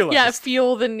 yes, I realized. yeah,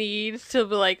 feel the need to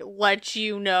like let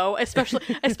you know,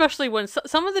 especially when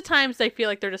some of the times they feel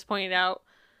like they're just pointing out.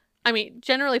 I mean,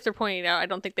 generally, if they're pointing it out, I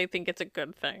don't think they think it's a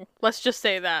good thing. Let's just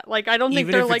say that. Like, I don't think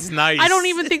Even they're if like, it's nice. I don't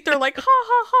even think they're like, ha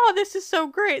ha ha, this is so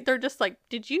great. They're just like,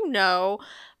 did you know?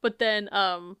 But then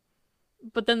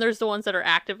there's the ones that are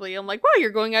actively, I'm like, wow,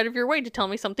 you're going out of your way to tell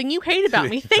me something you hate about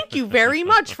me. Thank you very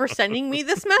much for sending me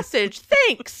this message.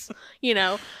 Thanks. You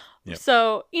know? Yep.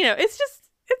 So, you know, it's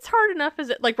hard enough as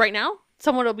it, like right now,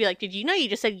 someone will be like, did you know you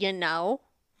just said, you know,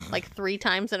 like 3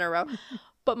 times in a row.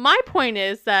 But my point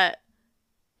is that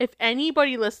if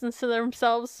anybody listens to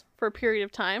themselves for a period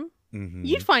of time,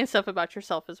 you'd find stuff about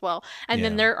yourself as well. And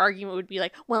then Yeah. their argument would be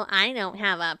like, well, I don't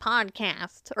have a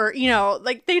podcast. Or, you know,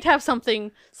 like they'd have some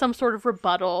sort of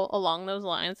rebuttal along those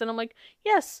lines. And I'm like,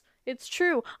 yes, it's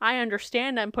true. I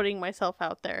understand I'm putting myself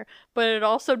out there. But it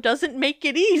also doesn't make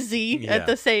it easy Yeah. at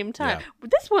the same time. Yeah.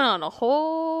 But this went on a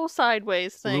whole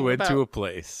sideways thing. We went about- to a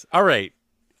place. All right.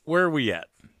 Where are we at?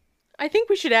 I think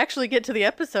we should actually get to the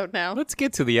episode now. Let's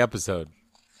get to the episode.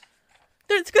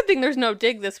 It's a good thing there's no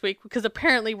dig this week because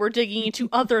apparently we're digging into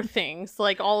other things,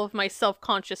 like all of my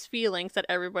self-conscious feelings that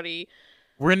everybody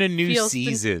We're in a new feels.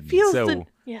 season.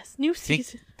 Yes, new think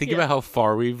season. think Yeah. about how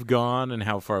far we've gone and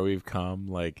how far we've come.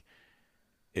 Like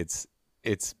it's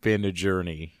been a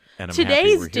journey. And I'm happy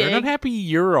Today's we're here. And I'm dig- happy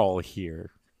you're all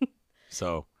here.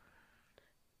 So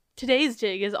Today's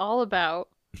dig is all about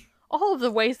all of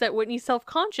the ways that Whitney's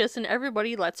self-conscious and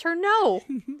everybody lets her know.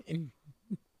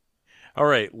 all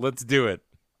right, let's do it.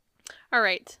 All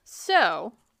right,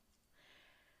 so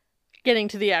getting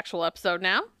to the actual episode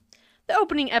now. The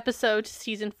opening episode to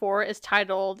season 4 is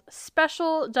titled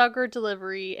Special Duggar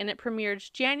Delivery, and it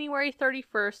premiered January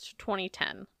 31st,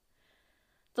 2010.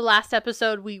 The last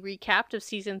episode we recapped of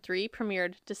season 3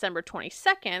 premiered December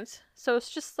 22nd, so it's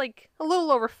just like a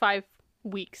little over 5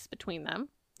 weeks between them.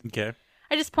 Okay.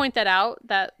 I just point that out,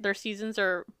 that their seasons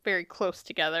are very close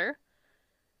together.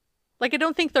 Like, I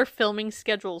don't think their filming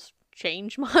schedules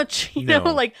change much, you know?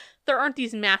 No. Like, there aren't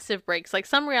these massive breaks. Like,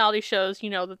 some reality shows, you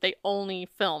know, that they only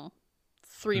film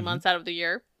 3 months out of the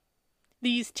year.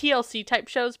 These TLC type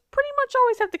shows pretty much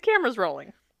always have the cameras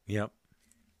rolling. Yep.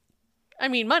 I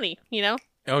mean, money, you know?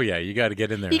 Oh yeah, you got to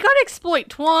get in there. You gotta exploit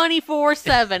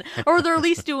 24/7, or they're at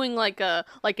least doing like an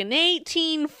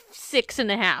 18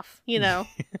 6.5, you know.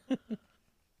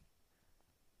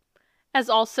 As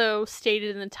also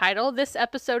stated in the title, this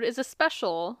episode is a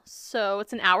special, so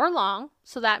it's an hour long,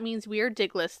 so that means we are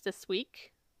digless this week.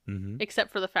 Mm-hmm.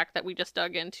 Except for the fact that we just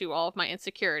dug into all of my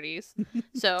insecurities.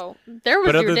 So there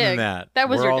was But your other dig. than that,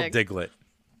 was we're your all dig. Diglett.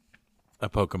 A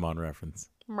Pokemon reference.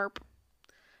 Merp.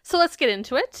 So let's get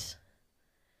into it.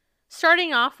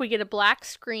 Starting off, we get a black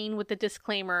screen with the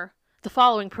disclaimer, the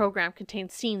following program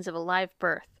contains scenes of a live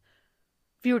birth.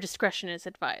 Viewer discretion is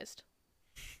advised.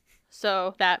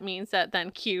 So that means that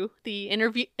then cue the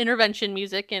intervention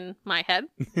music in my head.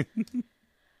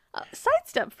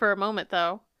 Sidestep for a moment,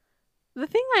 though. The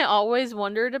thing I always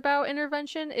wondered about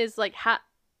intervention is, like,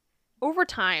 over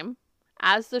time,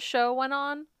 as the show went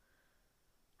on,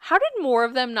 how did more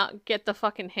of them not get the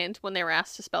fucking hint when they were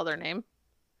asked to spell their name?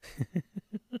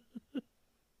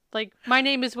 Like, my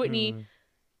name is Whitney,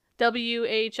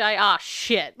 W-H-I,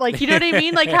 shit. Like, you know what I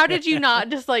mean? Like, how did you not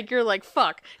just, like, you're like,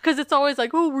 fuck. Because it's always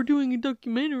like, oh, we're doing a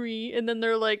documentary. And then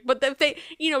they're like, but if they,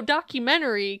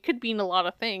 documentary could mean a lot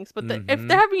of things. But if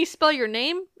they're having you spell your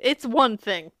name, it's one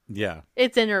thing. Yeah.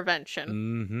 It's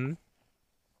intervention.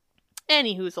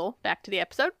 Anyhoozle, back to the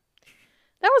episode.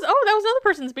 That was another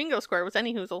person's bingo square, was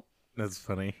Anyhoozle. That's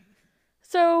funny.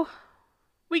 So,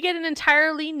 we get an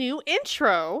entirely new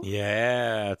intro.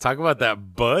 Yeah, talk about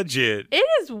that budget. It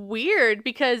is weird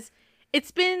because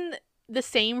it's been the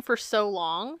same for so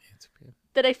long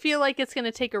that I feel like it's going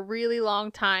to take a really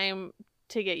long time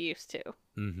to get used to.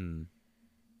 Mm-hmm.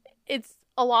 It's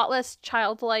a lot less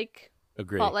childlike,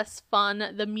 Agreed. A lot less fun.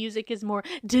 The music is more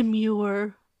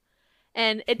demure.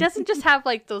 And it doesn't just have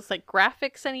like those like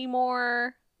graphics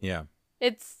anymore. Yeah.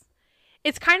 It's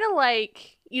kind of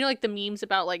like, like the memes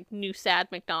about like new sad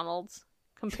McDonald's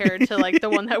compared to like the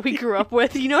one that we grew up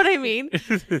with. You know what I mean?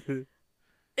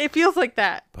 It feels like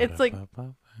that. It's like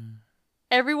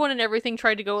everyone and everything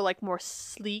tried to go like more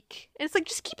sleek. And it's like,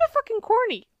 just keep it fucking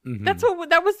corny. Mm-hmm.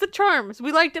 That was the charms.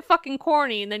 We liked it fucking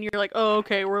corny. And then you're like, oh,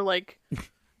 okay, we're like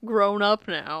grown up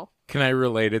now. Can I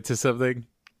relate it to something?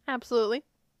 Absolutely.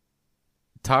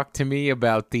 Talk to me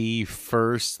about the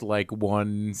first, like,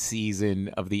 one season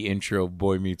of the intro of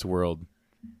Boy Meets World.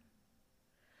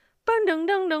 Yeah,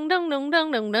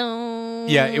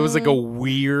 it was like a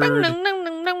weird...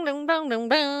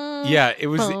 Yeah, it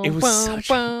was such...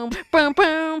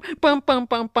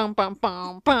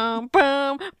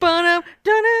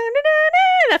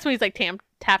 That's when he's like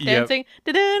tap dancing.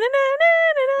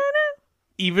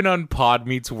 Even on Pod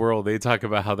Meets World, they talk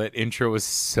about how that intro was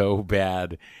so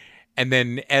bad. And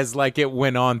then as like it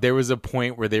went on, there was a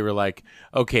point where they were like,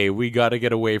 okay, we got to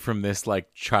get away from this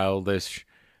like childish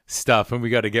stuff and we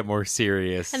got to get more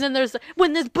serious. And then there's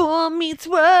when this Boy Meets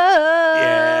World.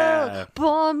 Yeah.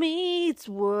 Boy Meets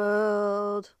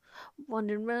World.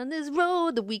 Wandering around this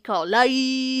road that we call life.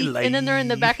 And then they're in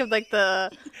the back of like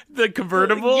the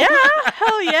convertible. Yeah,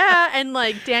 hell yeah. And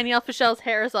like Danielle Fichelle's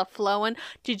hair is all flowing.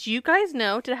 Did you guys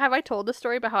know? Have I told the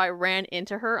story about how I ran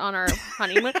into her on our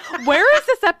honeymoon? Where is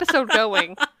this episode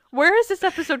going? Where is this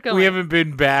episode going? We haven't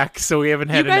been back, so we haven't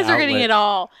had. You guys are getting it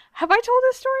all. Have I told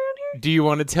this story on here? Do you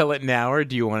want to tell it now, or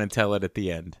do you want to tell it at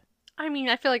the end? I mean,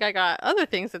 I feel like I got other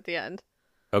things at the end.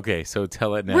 Okay, so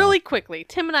tell it now. Really quickly,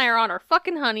 Tim and I are on our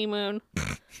fucking honeymoon.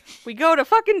 We go to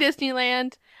fucking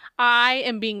Disneyland. I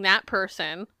am being that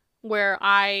person where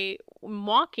I am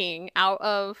walking out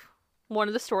of one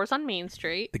of the stores on Main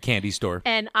Street. The candy store.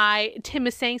 And Tim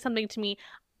is saying something to me.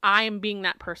 I am being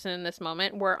that person in this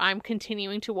moment where I'm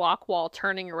continuing to walk while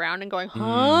turning around and going,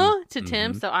 huh? To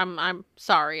Tim. So I'm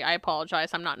sorry. I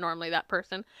apologize. I'm not normally that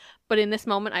person. But in this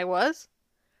moment, I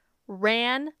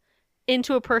ran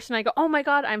into a person. I go, oh my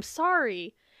God, I'm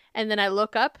sorry. And then I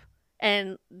look up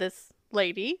and this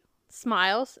lady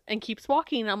smiles and keeps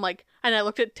walking. And I'm like, and I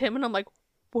looked at Tim and I'm like,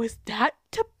 was that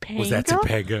Topanga? Was that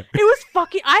Topanga? It was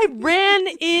fucking, I ran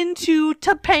into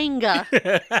Topanga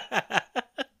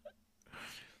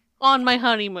on my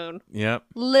honeymoon. Yep.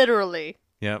 Literally.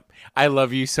 Yep. I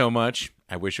love you so much.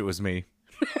 I wish it was me.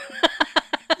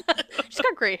 She's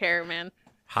got great hair, man.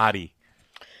 Hottie.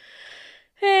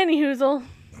 Anyhoozle.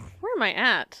 Where am I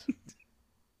at?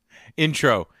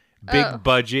 Intro. Big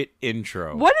budget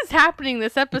intro. What is happening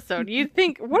this episode? You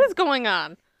think, what is going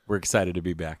on? We're excited to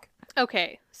be back.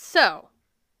 Okay, so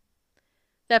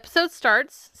the episode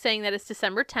starts saying that it's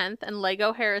December 10th and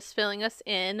Lego Hair is filling us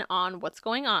in on what's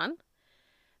going on.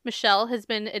 Michelle has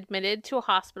been admitted to a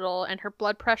hospital and her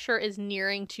blood pressure is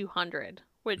nearing 200,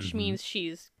 which means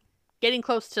she's getting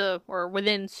close to or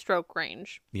within stroke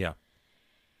range. Yeah.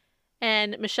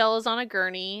 And Michelle is on a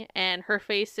gurney, and her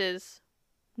face is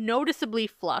noticeably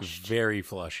flushed. Very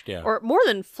flushed, yeah. Or more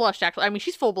than flushed, actually. I mean,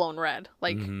 she's full-blown red.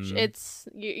 Like, it's,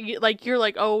 you're like,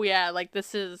 oh, yeah, like,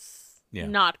 this is Yeah.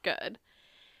 Not good.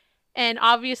 And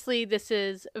obviously this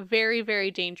is very,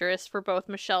 very dangerous for both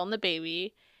Michelle and the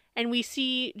baby. And we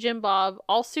see Jim Bob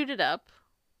all suited up,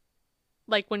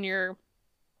 like when you're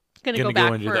gonna go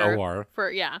back into for the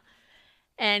OR. yeah.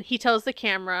 And he tells the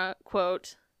camera,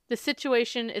 quote, "The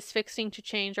situation is fixing to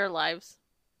change our lives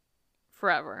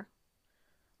forever."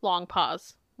 Long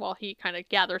pause while he kind of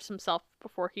gathers himself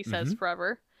before he says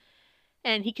forever.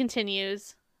 And he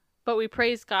continues, "But we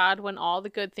praise God when all the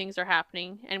good things are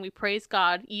happening, and we praise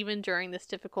God even during this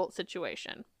difficult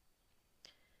situation."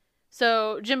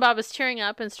 So Jim Bob is tearing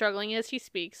up and struggling as he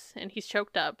speaks, and he's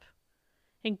choked up.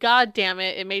 And god damn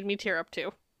it, it made me tear up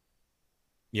too.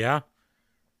 Yeah.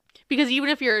 Because even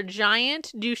if you're a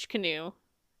giant douche canoe,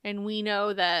 and we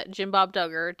know that Jim Bob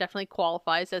Duggar definitely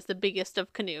qualifies as the biggest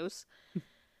of canoes,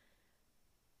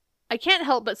 I can't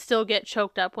help but still get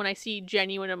choked up when I see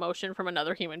genuine emotion from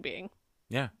another human being.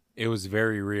 Yeah. It was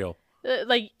very real.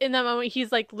 Like, in that moment,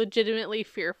 he's, like, legitimately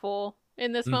fearful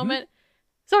in this moment.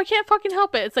 So I can't fucking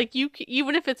help it. It's like,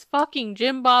 even if it's fucking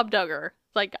Jim Bob Duggar,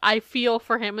 like, I feel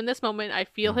for him in this moment. I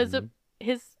feel his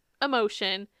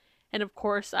emotion. And, of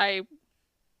course,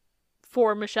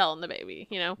 for Michelle and the baby,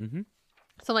 you know?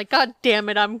 So I'm like, god damn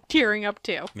it, I'm tearing up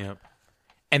too. Yep.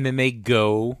 And then they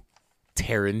go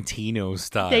Tarantino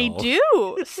style. They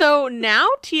do. So now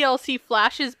TLC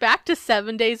flashes back to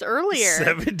 7 days earlier.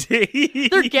 7 days.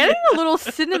 They're getting a little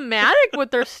cinematic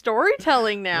with their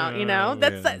storytelling now, you know?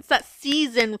 That's that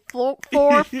season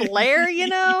 4 flair, you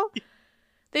know?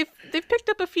 They've picked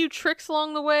up a few tricks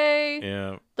along the way.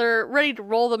 Yeah. They're ready to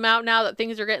roll them out now that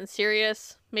things are getting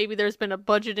serious. Maybe there's been a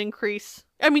budget increase.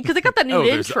 I mean, because they got that new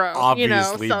intro,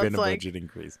 obviously you know? So been it's a like, budget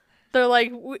increase. they're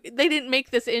like, they didn't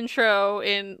make this intro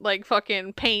in, like,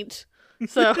 fucking Paint.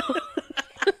 So...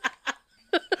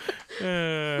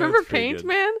 Remember Paint,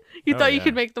 man? You thought you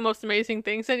could make the most amazing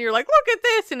things, and you're like, look at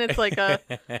this! And it's like a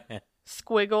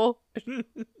squiggle.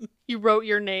 You wrote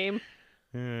your name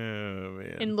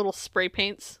in little spray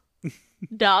paints.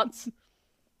 Dots.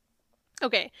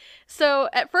 Okay, so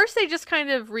at first they just kind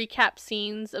of recap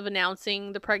scenes of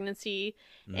announcing the pregnancy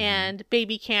and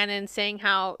baby Cannon saying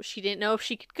how she didn't know if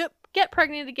she could get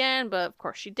pregnant again, but of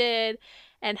course she did,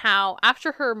 and how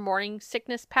after her morning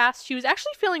sickness passed, she was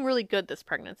actually feeling really good this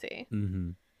pregnancy.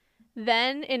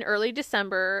 Then in early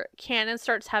December, Cannon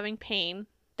starts having pain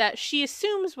that she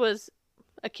assumes was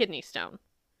a kidney stone.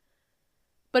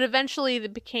 But eventually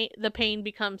the pain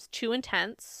becomes too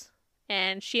intense,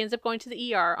 and she ends up going to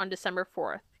the ER on December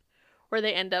 4th, where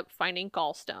they end up finding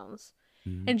gallstones.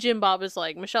 And Jim Bob is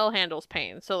like, Michelle handles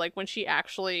pain. So, like, when she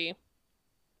actually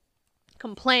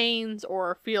complains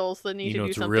or feels the need to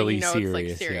do something, really it's, serious, like,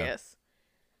 serious.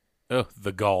 Yeah. Oh,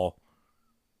 the gall.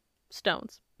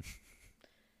 Stones.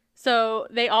 So,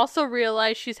 they also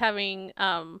realize she's having,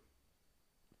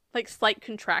 like, slight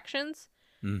contractions,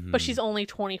 but she's only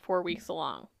 24 weeks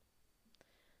along.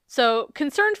 So,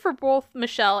 concerned for both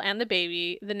Michelle and the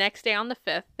baby, the next day on the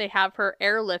 5th, they have her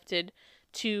airlifted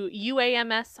to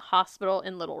UAMS Hospital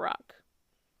in Little Rock.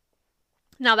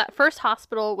 Now, that first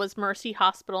hospital was Mercy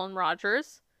Hospital in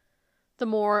Rogers, the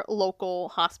more local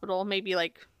hospital, maybe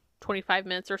like 25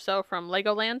 minutes or so from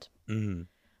Legoland.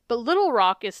 But Little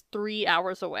Rock is 3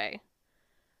 hours away.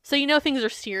 So you know things are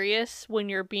serious when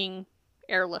you're being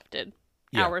airlifted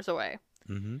hours away.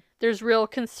 There's real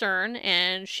concern,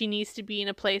 and she needs to be in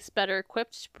a place better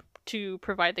equipped to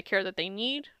provide the care that they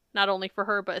need, not only for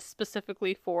her, but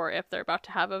specifically for if they're about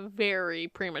to have a very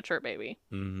premature baby.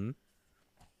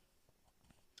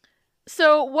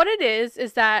 So what it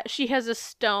is that she has a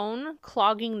stone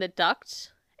clogging the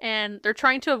duct, and they're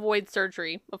trying to avoid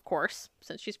surgery, of course,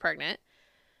 since she's pregnant.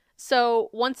 So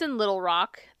once in Little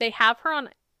Rock, they have her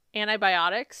on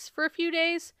antibiotics for a few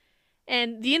days,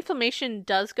 and the inflammation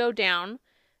does go down.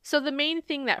 So the main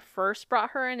thing that first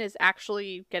brought her in is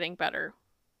actually getting better.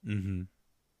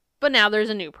 But now there's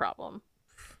a new problem.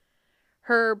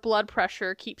 Her blood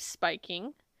pressure keeps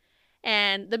spiking,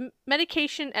 and the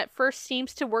medication at first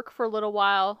seems to work for a little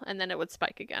while, and then it would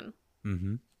spike again.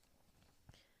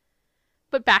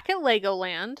 But back at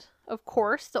Legoland, of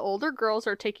course, the older girls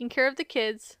are taking care of the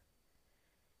kids,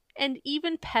 and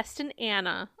even Pest and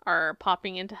Anna are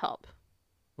popping in to help.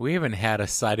 We haven't had a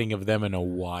sighting of them in a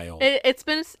while. It's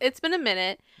been a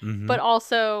minute, but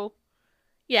also,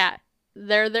 yeah,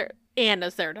 they're there.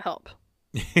 Anna's there to help.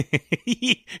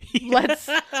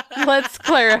 Let's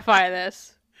clarify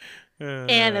this.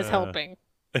 Anna's helping.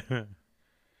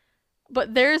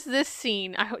 But there's this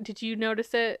scene. Did you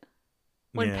notice it?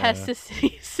 when Yeah. Pest is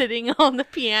sitting on the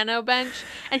piano bench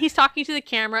and he's talking to the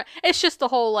camera. It's just the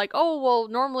whole like, oh, well,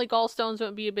 normally gallstones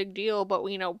wouldn't be a big deal, but,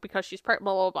 you know, because she's pregnant,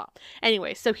 blah, blah, blah.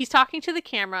 Anyway, so he's talking to the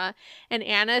camera and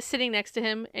Anna is sitting next to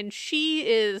him and she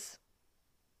is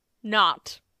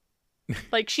not.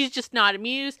 Like, she's just not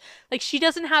amused. Like, she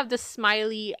doesn't have the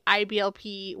smiley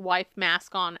IBLP wife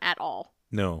mask on at all.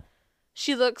 No.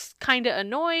 She looks kind of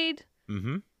annoyed.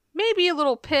 Mm-hmm. Maybe a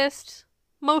little pissed.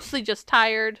 Mostly just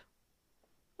tired.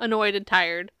 Annoyed and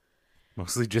tired.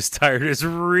 Mostly just tired is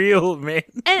real, man.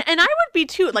 And I would be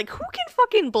too. Like, who can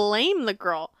fucking blame the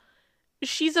girl?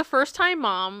 She's a first-time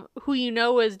mom who you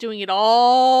know is doing it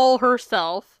all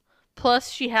herself.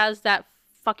 Plus, she has that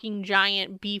fucking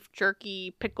giant beef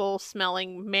jerky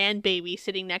pickle-smelling man baby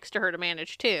sitting next to her to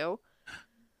manage too.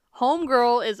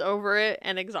 Homegirl is over it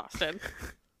and exhausted.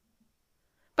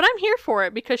 But I'm here for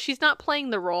it because she's not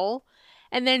playing the role.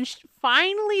 And then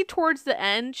finally, towards the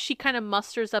end, she kind of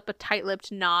musters up a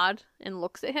tight-lipped nod and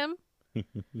looks at him.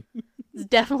 It's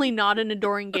definitely not an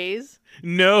adoring gaze.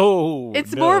 No.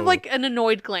 It's more of like an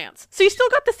annoyed glance. So you still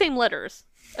got the same letters.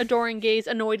 Adoring gaze,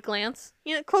 annoyed glance.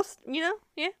 You know, close, you know?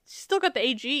 Yeah. She's still got the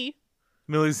AG.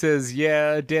 Millie says,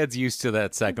 yeah, Dad's used to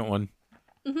that second one.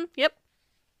 Mm-hmm. Yep.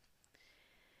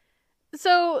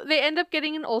 So they end up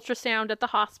getting an ultrasound at the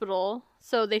hospital.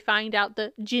 So they find out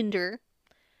the gender.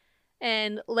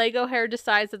 And Lego Hair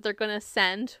decides that they're going to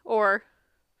send.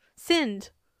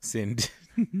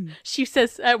 She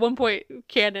says, at one point,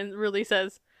 Cannon really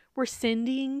says, we're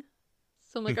sending.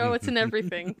 So I'm like, oh, it's in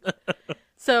everything.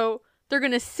 So they're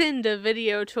going to send a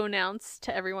video to announce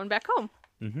to everyone back home.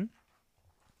 Mm-hmm.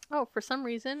 Oh, for some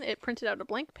reason, it printed out a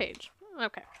blank page.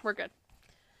 Okay, we're good.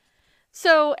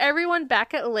 So everyone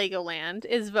back at Legoland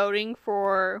is voting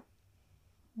for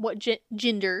what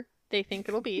gender they think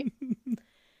it'll be.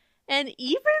 And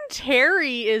even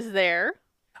Terry is there.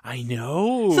 I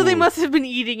know. So they must have been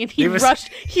eating, and he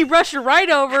rushed right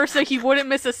over so he wouldn't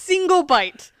miss a single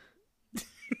bite.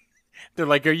 They're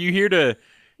like, "Are you here to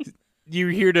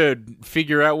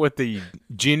figure out what the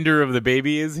gender of the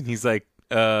baby is?" And he's like,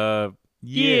 yeah.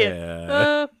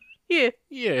 Yeah.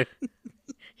 Yeah.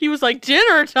 He was like,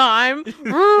 dinner time.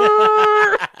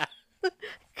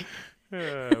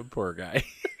 Poor guy.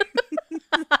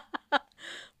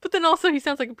 But then also he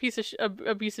sounds like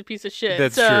abusive piece of shit.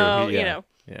 That's so, true. Yeah. You know.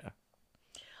 Yeah.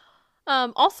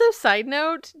 Also, side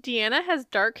note, Deanna has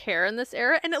dark hair in this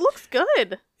era, and it looks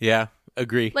good. Yeah,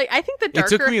 agree. Like, I think the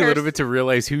darker it took me a little bit to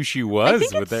realize who she was I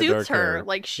think with it that suits dark her. hair.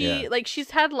 Like she's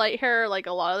had light hair like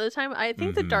a lot of the time. I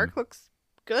think the dark looks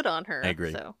good on her. I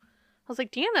agree. So I was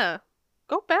like, Deanna,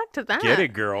 go back to that. Get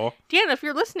it, girl. Deanna, if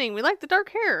you're listening, we like the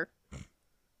dark hair.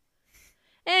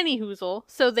 Anyhoozle,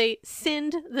 so they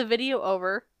send the video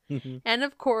over, and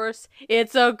of course,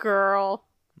 it's a girl.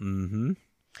 Mm-hmm.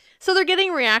 So they're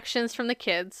getting reactions from the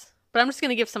kids, but I'm just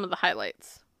gonna give some of the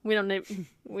highlights. We don't need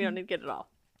to get it all.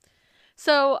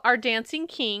 So our dancing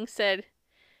king said,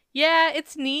 "Yeah,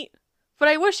 it's neat, but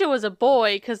I wish it was a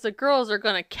boy because the girls are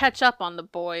gonna catch up on the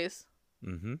boys."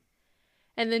 Mm-hmm.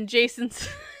 And then Jason's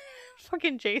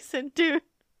fucking Jason, dude.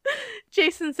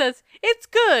 Jason says, "It's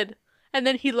good." And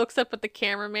then he looks up at the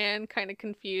cameraman, kind of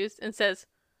confused, and says,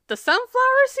 "The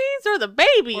sunflower seeds or the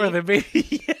baby?" Or the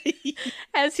baby.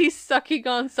 As he's sucking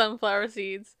on sunflower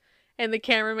seeds. And the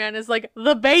cameraman is like,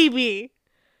 "The baby."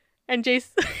 And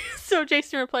so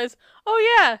Jason replies,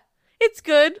 "Oh yeah, it's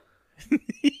good."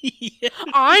 Yeah.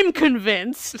 I'm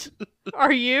convinced.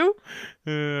 Are you?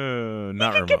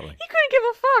 Not remotely. He couldn't give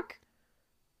a fuck.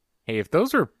 Hey, if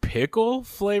those are pickle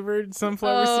flavored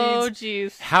sunflower Oh, seeds,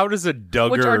 jeez. how does a Duggar?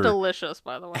 Which are delicious,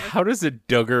 by the way. How does a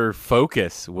Duggar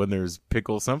focus when there's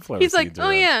pickle sunflower He's seeds? like, "Oh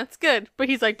around? yeah, it's good." But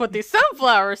he's like, "But these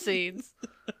sunflower seeds."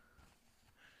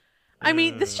 I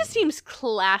mean, this just seems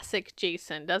classic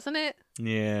Jason, doesn't it?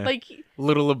 Yeah. Like,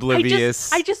 little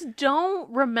oblivious. I just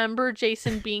don't remember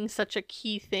Jason being such a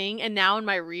key thing. And now in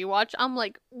my rewatch, I'm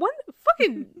like, what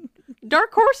fucking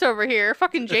dark horse over here?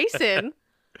 Fucking Jason.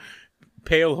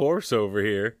 Pale horse over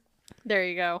here. There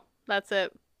you go. That's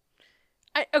it.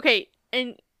 Okay,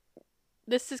 and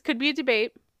could be a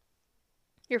debate.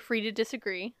 You're free to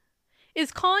disagree.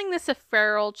 Is calling this a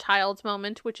feral child's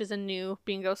moment, which is a new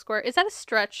bingo square, is that a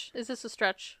stretch? Is this a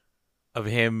stretch? Of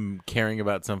him caring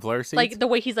about sunflower seeds? Like the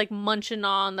way he's like munching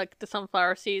on like the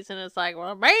sunflower seeds and it's like,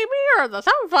 well, baby or the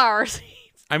sunflower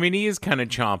seeds? I mean, he is kind of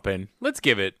chomping. Let's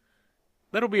give it.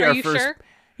 That'll be Are our you first. sure?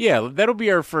 Yeah, that'll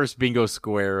be our first bingo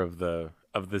square of the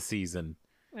season.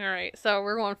 All right, so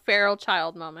we're going feral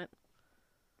child moment.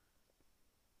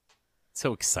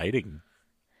 So exciting.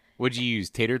 What'd you use,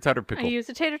 tater tot or pickle? I used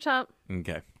a tater tot.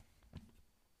 Okay.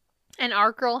 And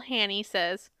our girl Hanny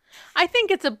says, I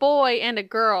think it's a boy and a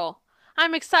girl.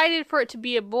 I'm excited for it to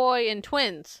be a boy and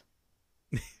twins.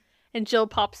 And Jill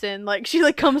pops in, like, she,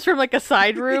 like, comes from, like, a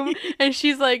side room, and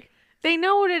she's like, they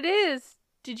know what it is.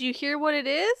 Did you hear what it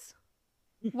is?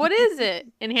 What is it?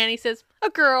 And Hanny says, a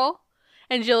girl.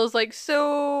 And Jill's like,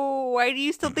 so why do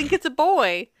you still think it's a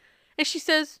boy? And she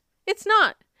says, it's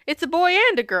not. It's a boy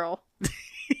and a girl.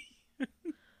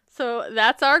 So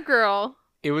that's our girl.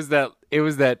 It was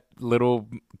that little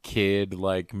kid,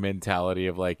 like, mentality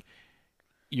of, like,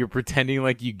 you're pretending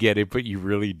like you get it, but you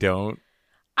really don't.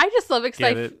 I just love it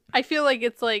because I feel like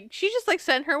it's like she just like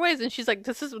set in her ways, and she's like,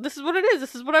 this is what it is.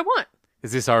 This is what I want.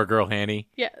 Is this our girl, Hanny?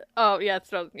 Yeah. Oh yeah.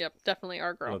 Yep. Definitely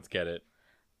our girl. Let's get it.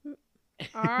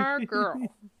 Our girl.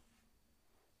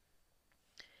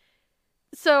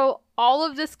 So all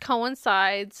of this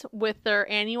coincides with their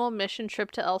annual mission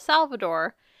trip to El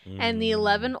Salvador, and the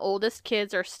 11 oldest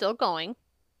kids are still going,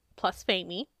 plus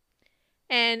Famey,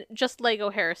 and just Lego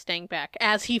Hair is staying back,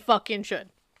 as he fucking should.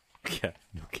 Yeah.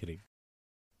 No kidding.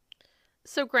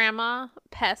 So Grandma,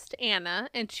 Pest, Anna,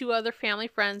 and 2 other family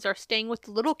friends are staying with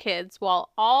the little kids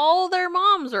while all their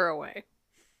moms are away.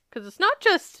 Because it's not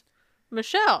just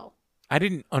Michelle. I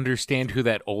didn't understand who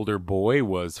that older boy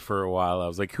was for a while. I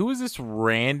was like, who is this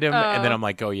random? And then I'm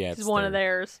like, oh, yeah, it's one of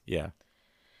theirs. Yeah.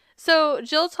 So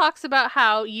Jill talks about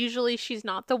how usually she's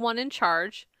not the one in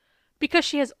charge because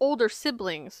she has older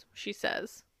siblings, she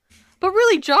says. But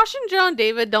really, Josh and John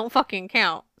David don't fucking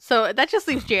count. So that just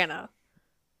leaves Jana.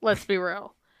 Let's be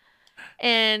real.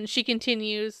 And she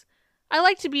continues, I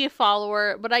like to be a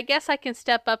follower, but I guess I can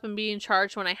step up and be in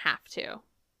charge when I have to.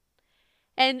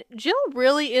 And Jill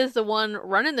really is the one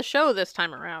running the show this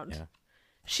time around. Yeah.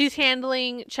 She's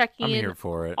checking I'm in here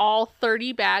for it. all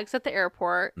 30 bags at the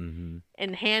airport and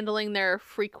handling their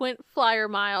frequent flyer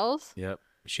miles. Yep.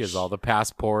 She has all the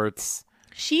passports.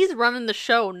 She's running the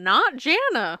show, not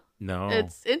Jana. No.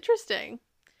 It's interesting.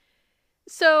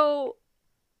 So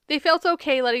they felt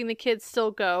okay letting the kids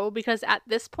still go because at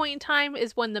this point in time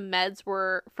is when the meds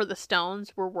for the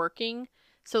stones were working.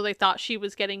 So they thought she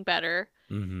was getting better.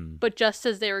 Mm-hmm. But just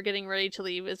as they were getting ready to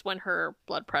leave is when her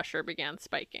blood pressure began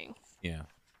spiking. Yeah.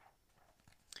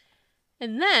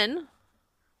 And then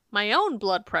my own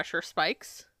blood pressure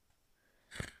spikes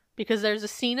because there's a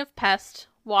scene of Pest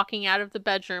walking out of the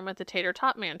bedroom at the Tater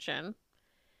Tot Mansion.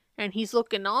 And he's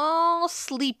looking all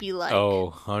sleepy like.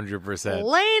 Oh, 100%.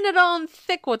 Laying it on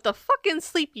thick with the fucking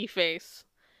sleepy face.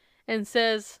 And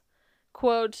says,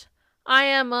 quote, I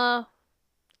am,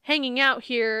 hanging out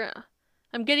here.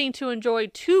 I'm getting to enjoy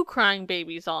 2 crying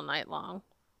babies all night long.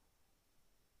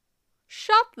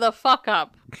 Shut the fuck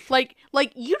up. Like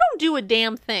you don't do a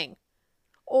damn thing.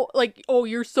 Oh,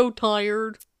 you're so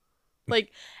tired.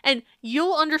 Like, and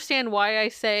you'll understand why I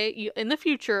say, in the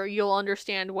future, you'll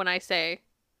understand when I say,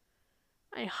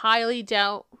 I highly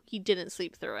doubt he didn't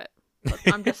sleep through it. But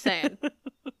I'm just saying.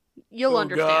 You'll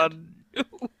understand.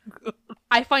 God.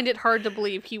 I find it hard to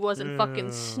believe he wasn't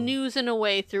fucking snoozing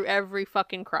away through every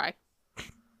fucking cry.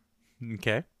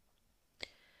 Okay.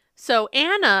 So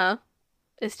Anna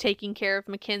is taking care of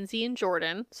Mackenzie and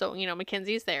Jordan. So,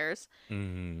 Mackenzie's theirs.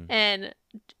 Mm-hmm. And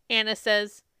Anna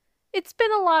says, it's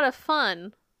been a lot of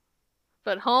fun.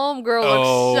 But homegirl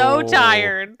looks so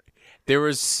tired. There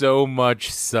was so much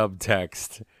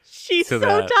subtext. She's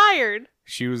so tired.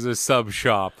 She was a sub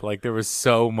shop. Like, there was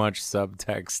so much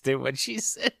subtext in what she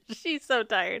said. She's so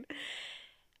tired.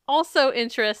 Also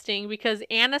interesting because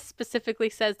Anna specifically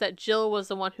says that Jill was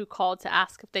the one who called to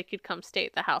ask if they could come stay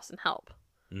at the house and help.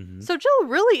 Mm-hmm. So Jill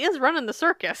really is running the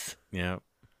circus. Yeah.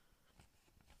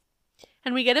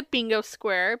 And we get a bingo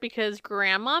square because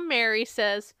Grandma Mary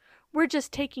says, we're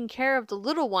just taking care of the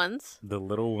little ones. The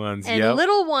little ones, And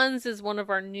little ones is one of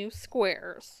our new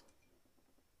squares.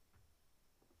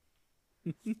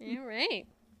 All right.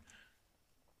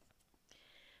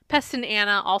 Pest and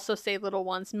Anna also say little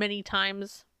ones many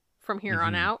times from here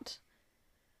on out.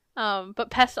 But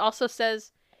Pest also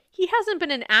says he hasn't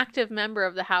been an active member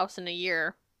of the house in a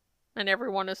year. And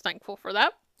everyone is thankful for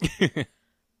that.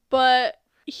 But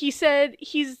he said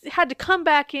he's had to come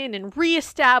back in and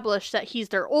reestablish that he's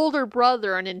their older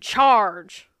brother and in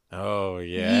charge. Oh,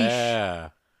 yeah.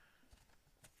 Yeesh.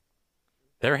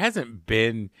 There hasn't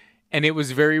been... And it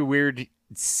was very weird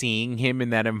seeing him in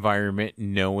that environment,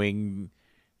 knowing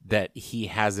that he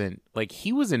hasn't... Like,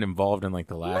 he wasn't involved in, like,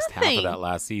 the last half of that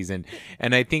last season.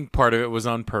 And I think part of it was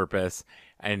on purpose.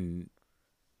 And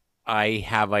I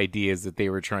have ideas that they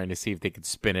were trying to see if they could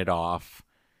spin it off.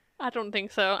 I don't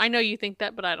think so. I know you think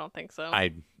that, but I don't think so.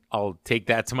 I'll take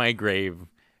that to my grave.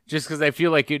 Just because I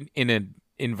feel like in an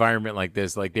environment like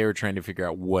this, like they were trying to figure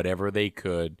out whatever they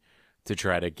could to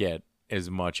try to get as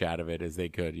much out of it as they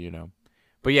could, you know.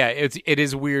 But yeah, it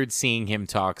is weird seeing him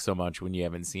talk so much when you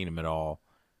haven't seen him at all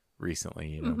recently,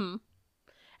 you know. Mm-hmm.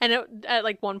 And at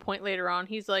like one point later on,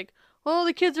 he's like, "Well,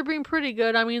 the kids are being pretty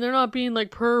good. I mean, they're not being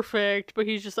like perfect," but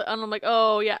he's just like, and I'm like,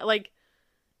 "Oh yeah," like.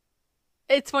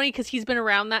 It's funny because he's been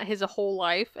around that his whole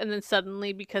life, and then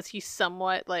suddenly, because he's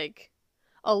somewhat like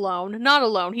alone, not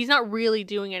alone, he's not really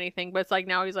doing anything, but it's like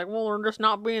now he's like, well, we're just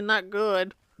not being that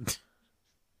good.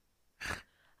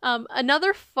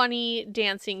 Another funny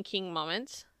dancing king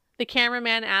moment. The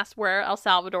cameraman asks where El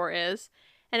Salvador is,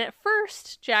 and at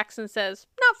first Jackson says,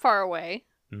 "Not far away,"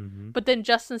 but then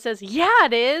Justin says, "Yeah,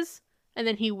 it is," and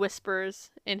then he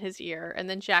whispers in his ear, and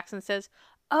then Jackson says,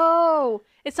 "Oh,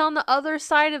 it's on the other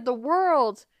side of the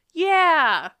world.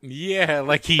 Yeah." Yeah,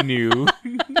 like he knew.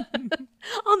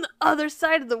 On the other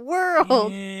side of the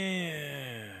world.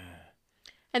 Yeah.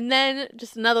 And then,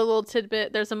 just another little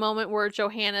tidbit, there's a moment where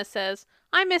Johanna says,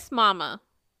 "I miss Mama."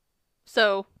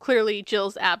 So, clearly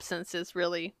Jill's absence is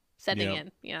really setting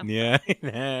in, you know? Yeah.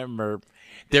 Merp.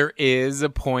 There is a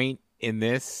point in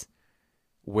this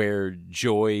where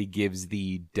Joy gives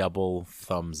the double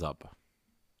thumbs up.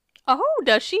 Oh,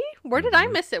 does she? Where did I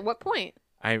miss it? What point?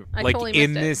 I like totally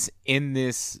missed in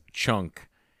this chunk.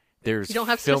 There's You don't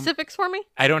have specifics for me?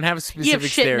 I don't have specifics You have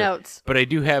shit there, notes. but I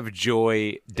do have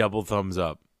Joy double thumbs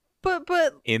up But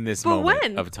in this but moment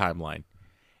when? of timeline.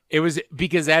 It was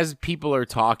because as people are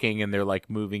talking and they're like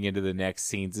moving into the next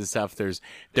scenes and stuff,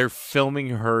 they're filming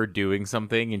her doing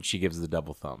something and she gives the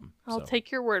double thumb. I'll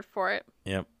take your word for it.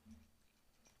 Yep.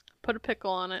 Put a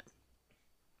pickle on it.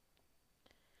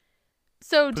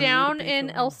 So down in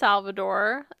El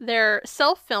Salvador, they're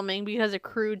self-filming because a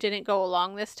crew didn't go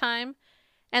along this time.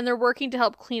 And they're working to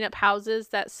help clean up houses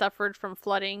that suffered from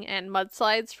flooding and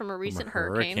mudslides from a recent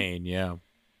hurricane. Yeah.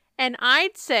 And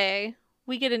I'd say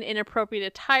we get an inappropriate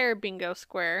attire bingo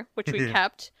square, which we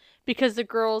kept, because the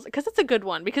girls, because it's a good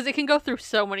one, because it can go through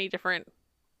so many different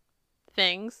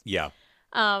things. Yeah.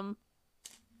 But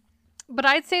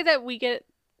I'd say that we get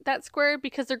that square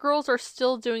because the girls are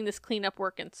still doing this cleanup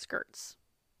work in skirts.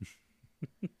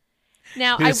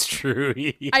 Now, That's true.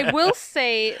 Yeah. I will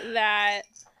say that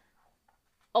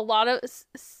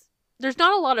there's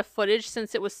not a lot of footage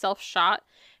since it was self-shot,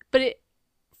 but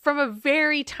from a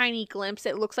very tiny glimpse,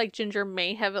 it looks like Ginger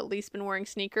may have at least been wearing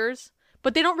sneakers.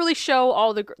 But they don't really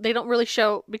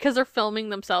show because they're filming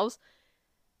themselves.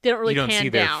 They don't really You don't pan see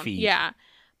their down. feet. Yeah.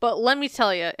 But let me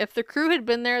tell you, if the crew had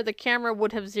been there, the camera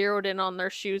would have zeroed in on their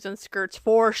shoes and skirts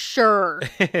for sure.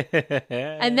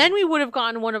 And then we would have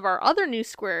gotten one of our other new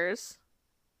squares,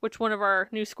 which one of our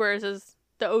new squares is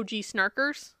the OG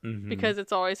Snarkers, because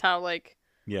it's always how, like,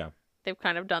 yeah. they've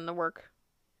kind of done the work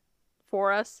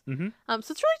for us. Mm-hmm.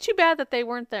 So it's really too bad that they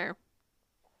weren't there.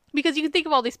 Because you can think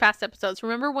of all these past episodes.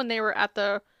 Remember when they were at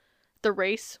the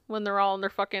race, when they're all in their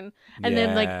fucking, and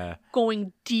then like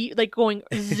going deep, like going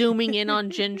zooming in on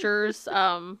Ginger's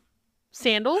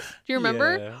sandals. Do you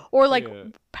remember? Yeah. Or like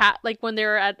like when they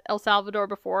were at El Salvador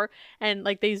before, and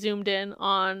like they zoomed in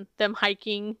on them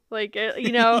hiking, like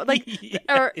you know, like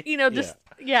or you know, just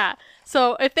yeah.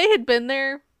 So if they had been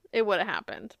there, it would have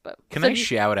happened. But Can I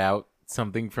shout out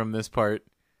something from this part?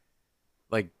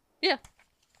 Like, yeah.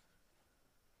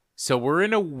 So we're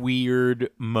in a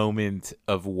weird moment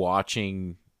of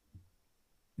watching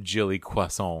Jilly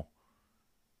Croissant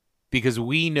because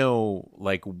we know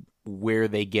like where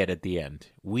they get at the end.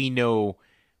 We know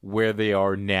where they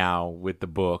are now with the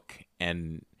book,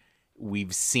 and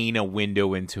we've seen a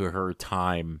window into her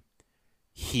time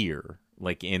here,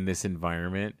 like in this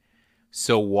environment.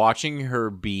 So watching her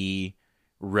be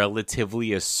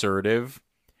relatively assertive,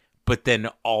 but then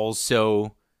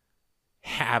also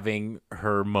having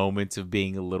her moments of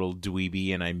being a little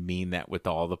dweeby, and I mean that with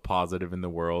all the positive in the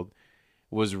world,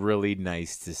 was really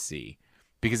nice to see.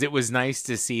 Because it was nice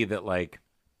to see that, like,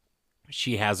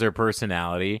 she has her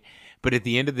personality, but at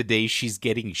the end of the day, she's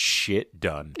getting shit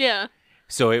done. Yeah.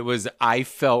 So I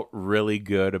felt really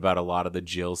good about a lot of the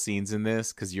Jill scenes in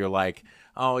this, because you're like,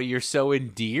 oh, you're so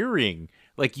endearing.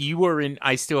 Like, you are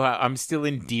I'm still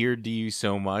endeared to you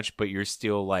so much, but you're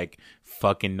still, like,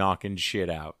 fucking knocking shit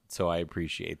out. So I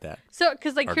appreciate that. So,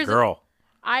 because, like, here's girl.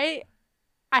 I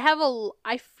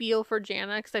feel for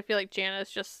Jana, because I feel like Jana's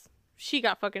just, she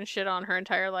got fucking shit on her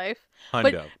entire life.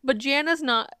 Hundo. But Jana's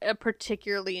not a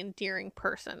particularly endearing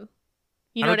person.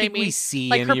 You know I don't what think I mean? we see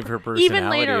like any of her personality even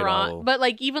later at on, all. but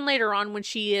like even later on when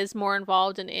she is more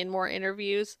involved and in more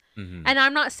interviews, and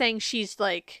I'm not saying she's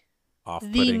like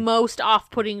the most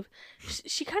off-putting.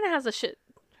 She kind of has a shit.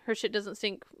 Her shit doesn't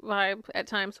stink vibe at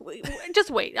times.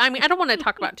 Just wait. I mean, I don't want to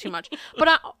talk about it too much,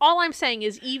 but all I'm saying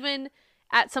is even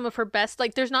at some of her best.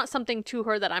 Like, there's not something to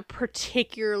her that I'm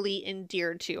particularly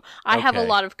endeared to. I have a Okay.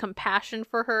 lot of compassion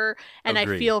for her, and I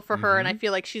Agreed. feel for her, and I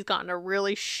feel like she's gotten a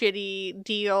really shitty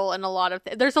deal, and a lot of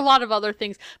there's a lot of other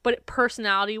things, but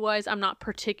personality wise, I'm not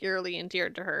particularly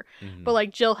endeared to her. But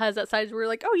like Jill has that side where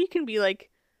like, oh, you can be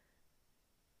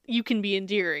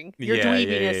endearing. Your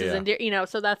dweebiness is endearing, you know.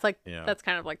 So that's like that's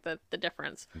kind of like the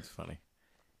difference. It's funny.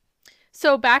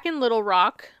 So back in Little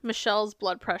Rock, Michelle's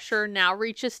blood pressure now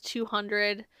reaches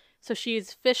 200, so she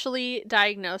is officially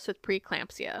diagnosed with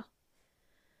preeclampsia.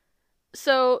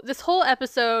 So this whole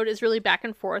episode is really back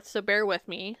and forth, so bear with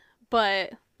me,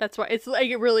 but that's why it's like,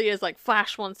 it really is like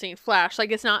flash one scene, flash.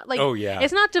 Like, it's not like,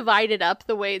 it's not divided up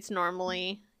the way it's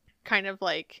normally kind of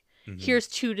like, here's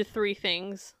 2 to 3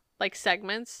 things, like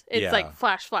segments. It's like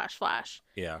flash, flash, flash.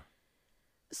 Yeah.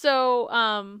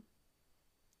 So,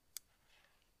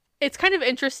 it's kind of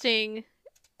interesting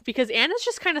because Anna's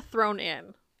just kind of thrown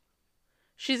in.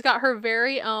 She's got her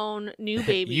very own new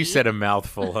baby. You said a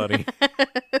mouthful, honey.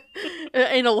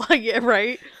 In a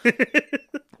right?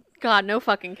 God, no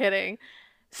fucking kidding.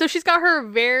 So she's got her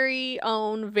very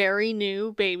own, very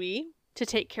new baby to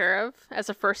take care of as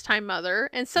a first-time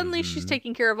mother, and suddenly she's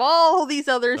taking care of all these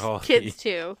other kids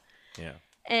too. Yeah.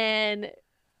 And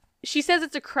she says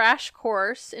it's a crash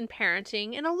course in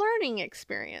parenting and a learning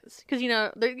experience. Because, you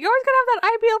know, you're always going to have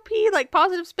that IBLP, like,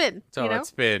 positive spin. It's all that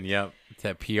spin, yep. It's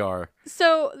that PR.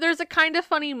 So there's a kind of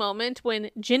funny moment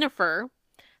when Jennifer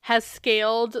has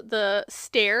scaled the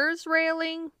stairs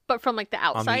railing, but from, like, the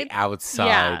outside. On the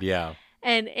outside, yeah.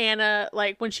 And Anna,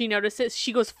 like, when she notices,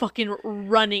 she goes fucking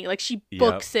running. Like, she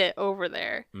books it over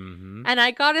there. Mm-hmm. And I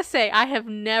gotta say, I have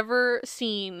never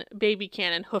seen Baby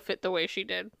Cannon hoof it the way she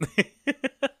did.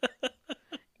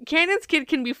 Cannon's kid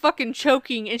can be fucking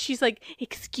choking, and she's like,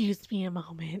 excuse me a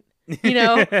moment. You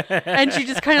know? And she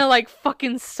just kind of, like,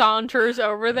 fucking saunters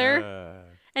over there.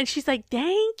 And she's like,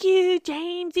 thank you,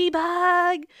 Jamesy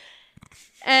Bug.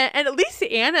 And at least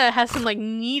Anna has some, like,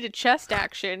 knee to chest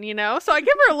action, you know? So I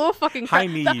give her a little fucking... High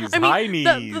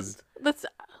knees.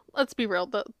 Let's be real.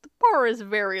 The bar is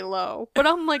very low. But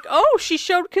I'm like, oh, she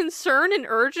showed concern and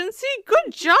urgency?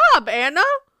 Good job, Anna!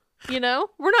 You know?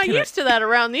 We're not used to that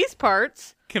around these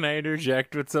parts. Can I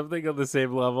interject with something on the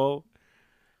same level?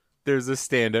 There's a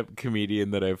stand-up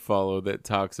comedian that I follow that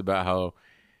talks about how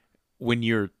when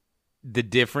you're... The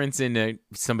difference in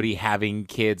somebody having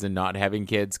kids and not having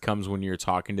kids comes when you're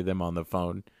talking to them on the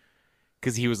phone.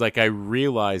 Because he was like, I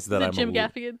realized that I'm Jim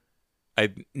Gaffigan?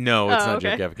 No, it's not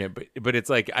Jim Gaffigan. But it's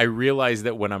like, I realize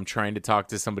that when I'm trying to talk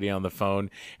to somebody on the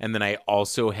phone and then I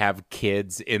also have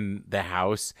kids in the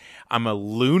house, I'm a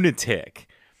lunatic.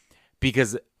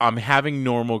 Because I'm having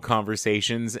normal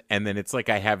conversations and then it's like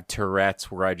I have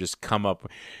Tourette's where I just come up.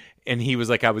 And he was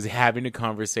like, I was having a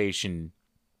conversation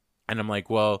and I'm like,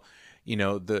 well...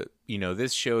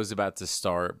 this show is about to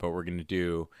start, but we're going to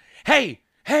do, hey,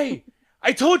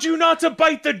 I told you not to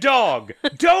bite the dog.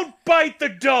 Don't bite the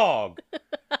dog.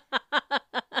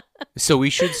 So we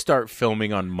should start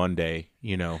filming on Monday,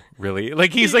 really.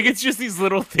 Like, he's like, it's just these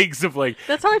little things of like.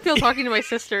 That's how I feel talking to my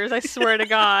sisters. I swear to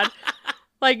God.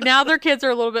 Like, now their kids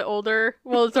are a little bit older.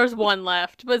 Well, there's one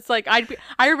left, but it's like,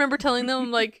 I remember telling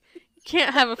them, like, you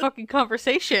can't have a fucking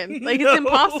conversation. Like, it's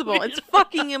impossible. It's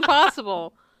fucking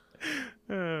impossible.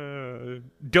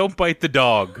 Don't bite the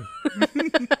dog.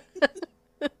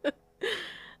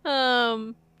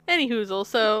 Any hoozle.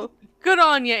 So good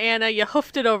on you, Anna. You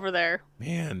hoofed it over there.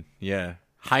 Man, yeah.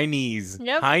 High knees.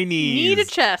 Yep. High knees. Knee to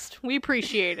chest. We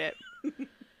appreciate it.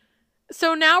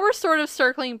 So now we're sort of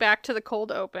circling back to the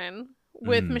cold open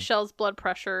with Michelle's blood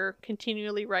pressure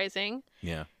continually rising.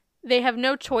 Yeah. They have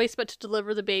no choice but to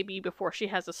deliver the baby before she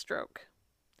has a stroke.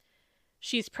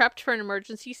 She's prepped for an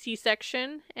emergency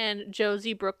C-section, and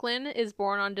Josie Brooklyn is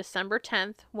born on December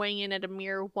 10th, weighing in at a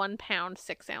mere 1 pound,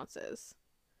 6 ounces.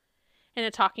 In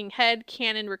a talking head,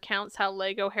 Cannon recounts how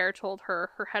Lego Hair told her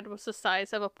head was the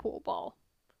size of a pool ball.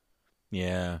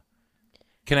 Yeah.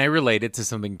 Can I relate it to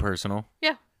something personal?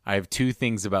 Yeah. I have 2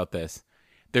 things about this.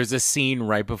 There's a scene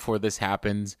right before this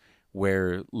happens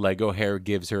where Lego Hair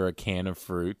gives her a can of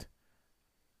fruit.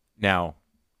 Now,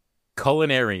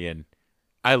 culinarian,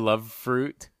 I love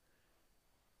fruit.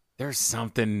 There's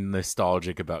something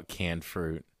nostalgic about canned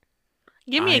fruit.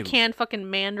 Give me a canned fucking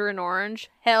mandarin orange.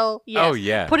 Hell yes. Oh,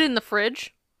 yeah. Put it in the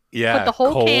fridge. Yeah. Put the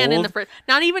whole cold. can in the fridge.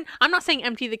 Not even, I'm not saying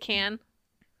empty the can.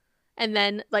 And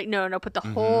then, like, no, put the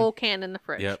whole can in the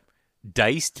fridge. Yep.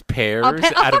 Diced pears A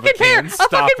out of a fucking can. pear.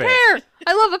 Stop a fucking it. pear.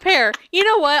 I love a pear. You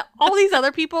know what? All these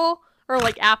other people are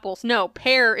like apples. No,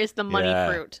 pear is the money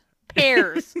fruit.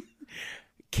 Pears.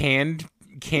 Canned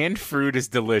fruit is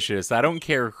delicious. I don't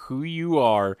care who you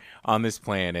are on this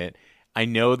planet. I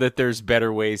know that there's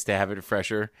better ways to have it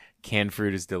fresher. Canned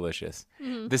fruit is delicious.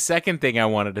 Mhm. The second thing I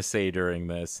wanted to say during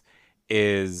this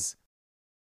is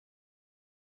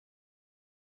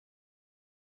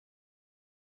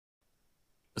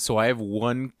so I have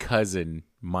one cousin,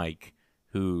 Mike,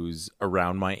 who's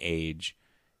around my age,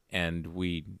 and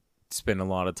we spent a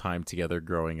lot of time together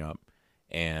growing up.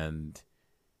 And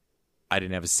I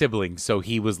didn't have a sibling, so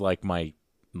he was like my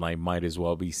might as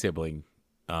well be sibling.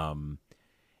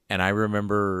 And I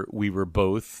remember we were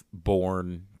both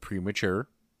born premature,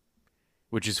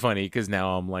 which is funny because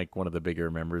now I'm like one of the bigger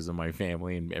members of my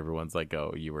family, and everyone's like,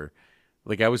 "Oh, you were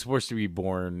like I was supposed to be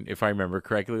born, if I remember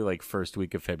correctly, like first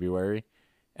week of February,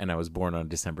 and I was born on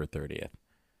December 30th.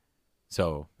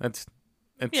 So that's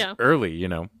Yeah. early, you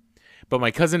know." But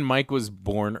my cousin Mike was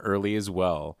born early as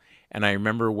well. And I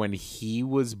remember when he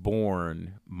was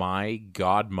born, my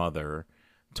godmother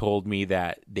told me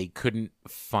that they couldn't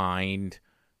find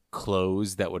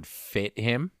clothes that would fit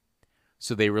him.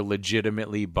 So they were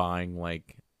legitimately buying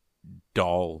like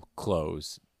doll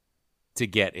clothes to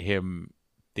get him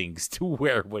things to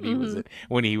wear when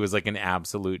he was like an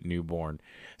absolute newborn.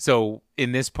 So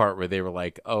in this part where they were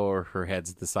like, "Oh, her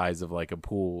head's the size of like a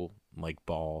pool like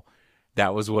ball,"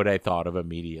 that was what I thought of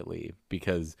immediately,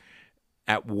 because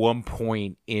at one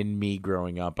point in me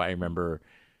growing up, I remember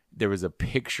there was a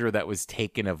picture that was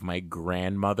taken of my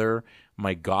grandmother,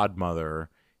 my godmother,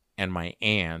 and my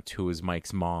aunt, who was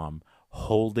Mike's mom,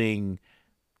 holding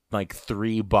like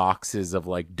 3 boxes of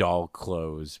like doll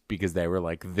clothes because they were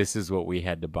like, this is what we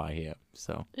had to buy him.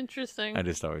 So Interesting. I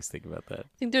just always think about that.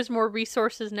 I think there's more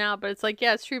resources now, but it's like,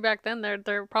 yeah, it's true. Back then,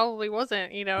 there probably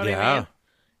wasn't. You know what I Yeah. mean?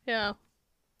 Yeah.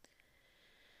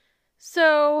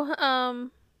 So,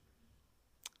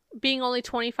 being only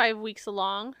 25 weeks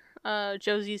along,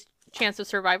 Josie's chance of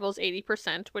survival is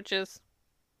 80%, which is,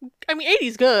 I mean, 80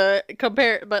 is good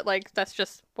compared, but like that's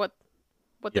just what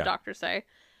the Yeah. doctors say.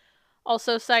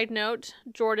 Also, side note,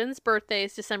 Jordan's birthday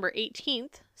is December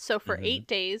 18th, so for 8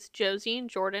 days, Josie and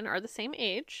Jordan are the same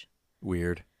age.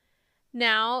 Weird.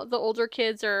 Now, the older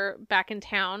kids are back in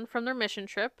town from their mission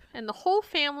trip, and the whole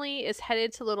family is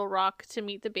headed to Little Rock to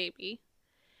meet the baby.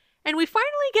 And we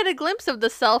finally get a glimpse of the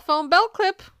cell phone belt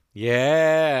clip.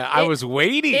 Yeah, I was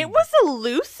waiting. It was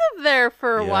elusive there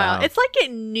for a while. Yeah. It's like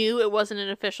it knew it wasn't an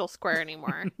official square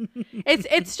anymore.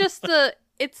 it's just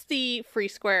the free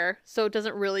square, so it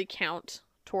doesn't really count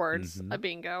towards a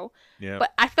bingo. Yeah.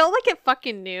 But I felt like it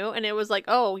fucking knew, and it was like,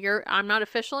 "Oh, I'm not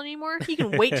official anymore. You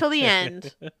can wait till the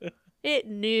end." It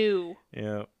knew.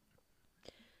 Yeah.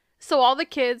 So all the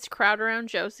kids crowd around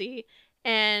Josie,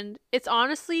 and it's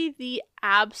honestly the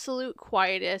absolute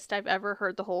quietest I've ever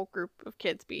heard the whole group of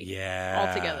kids be. Yeah.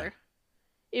 All together.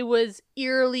 It was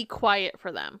eerily quiet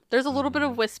for them. There's a little bit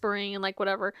of whispering and like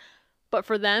whatever, but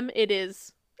for them it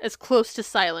is as close to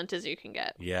silent as you can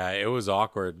get. Yeah, it was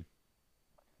awkward.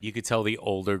 You could tell the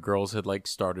older girls had like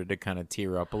started to kind of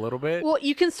tear up a little bit. Well,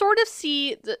 you can sort of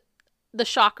see the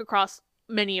shock across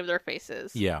many of their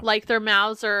faces. Yeah. Like their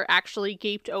mouths are actually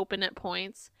gaped open at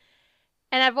points.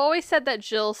 And I've always said that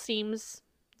Jill seems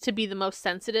to be the most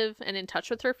sensitive and in touch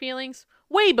with her feelings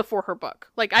way before her book.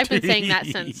 Like I've been saying that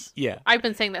since I've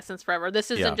been saying that since forever.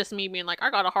 This isn't just me being like, I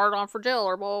got a hard on for Jill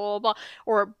or blah, blah, blah, blah,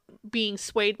 or being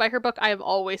swayed by her book. I have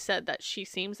always said that she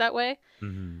seems that way.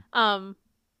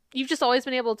 You've just always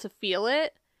been able to feel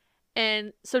it.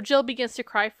 And so Jill begins to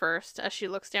cry first as she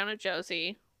looks down at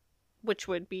Josie, which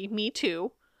would be me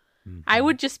too. I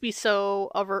would just be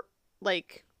so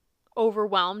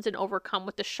overwhelmed and overcome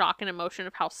with the shock and emotion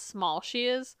of how small she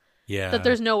is. Yeah. That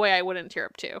there's no way I wouldn't tear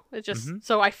up too. It's just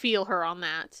so I feel her on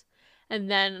that.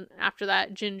 And then after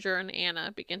that, Ginger and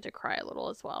Anna begin to cry a little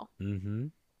as well.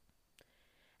 And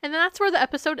then that's where the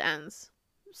episode ends.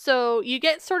 So you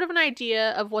get sort of an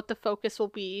idea of what the focus will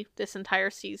be this entire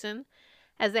season,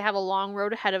 as they have a long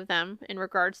road ahead of them in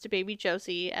regards to baby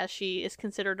Josie, as she is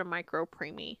considered a micro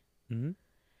preemie.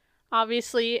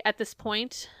 Obviously, at this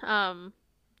point,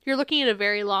 you're looking at a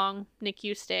very long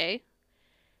NICU stay,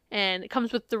 and it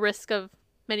comes with the risk of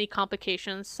many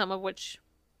complications, some of which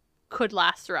could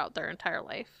last throughout their entire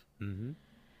life.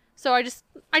 So I just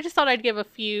thought I'd give a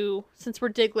few, since we're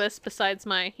digless, besides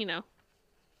my,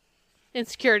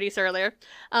 insecurities earlier.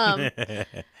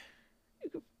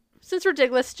 Since we're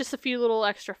digless, just a few little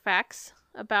extra facts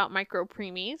about micro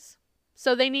preemies.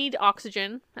 So they need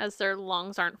oxygen as their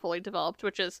lungs aren't fully developed,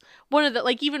 which is one of the,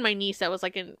 like, even my niece that was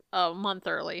like in a month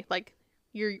early, like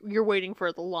you're waiting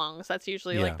for the lungs. That's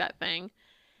usually like that thing.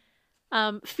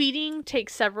 Feeding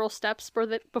takes several steps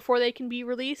before they can be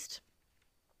released.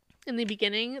 In the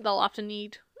beginning, they'll often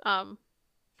need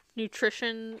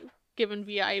nutrition given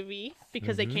via IV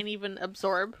because they can't even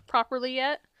absorb properly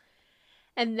yet.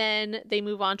 And then they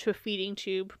move on to a feeding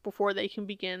tube before they can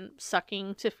begin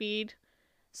sucking to feed.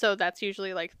 So that's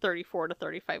usually like 34 to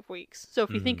 35 weeks. So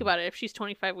if you think about it, if she's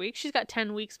 25 weeks, she's got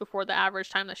 10 weeks before the average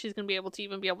time that she's going to be able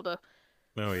to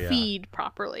feed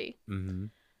properly. Mm-hmm.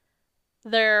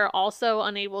 They're also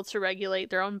unable to regulate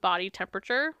their own body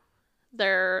temperature.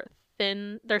 They're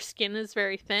thin. Their skin is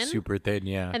very thin. Super thin,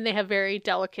 yeah. And they have very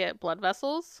delicate blood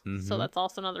vessels. Mm-hmm. So that's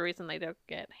also another reason they don't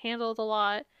get handled a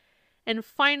lot. And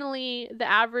finally, the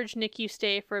average NICU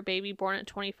stay for a baby born at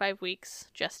 25 weeks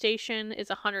gestation is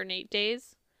 108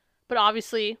 days. But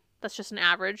obviously, that's just an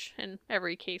average, and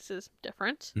every case is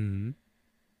different. Mm-hmm.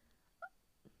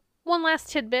 One last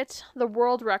tidbit. The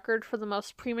world record for the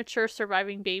most premature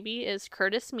surviving baby is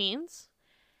Curtis Means.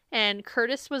 And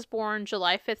Curtis was born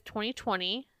July 5th,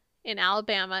 2020, in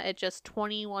Alabama at just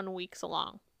 21 weeks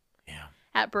along. Yeah.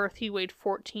 At birth, he weighed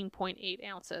 14.8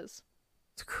 ounces.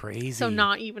 It's crazy. So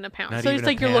not even a pound. Not So even it's a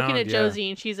like you're looking pound, at yeah. Josie,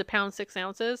 and she's a pound 6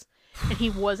 ounces, and he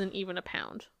wasn't even a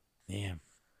pound. Yeah.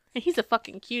 And he's a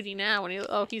fucking cutie now. And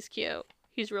he's cute.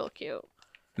 He's real cute.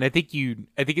 And I think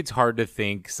it's hard to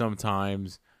think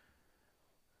sometimes.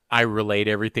 I relate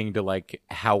everything to like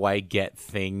how I get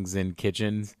things in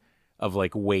kitchens of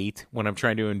like weight when I'm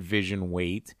trying to envision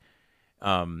weight.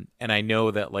 And I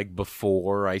know that like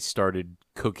before I started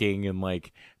cooking and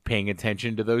like paying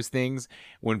attention to those things,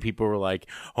 when people were like,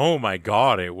 "Oh my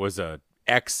God, it was a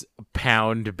X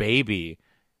pound baby."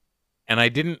 And I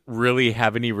didn't really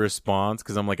have any response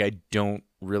because I'm like, I don't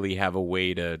really have a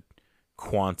way to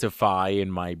quantify in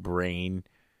my brain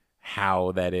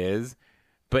how that is.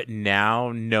 But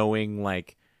now knowing,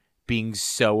 like, being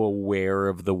so aware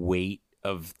of the weight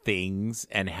of things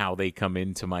and how they come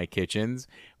into my kitchens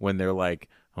when they're like,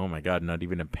 "Oh my God, not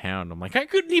even a pound." I'm like, I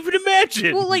couldn't even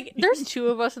imagine. Well, like, there's two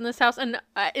of us in this house, and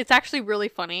it's actually really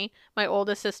funny. My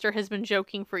oldest sister has been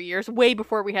joking for years, way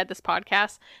before we had this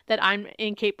podcast, that I'm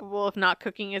incapable of not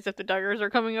cooking as if the Duggars are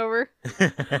coming over.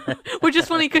 Which is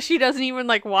funny because she doesn't even,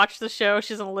 like, watch the show.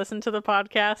 She doesn't listen to the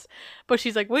podcast. But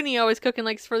she's like, "Whitney always cooking,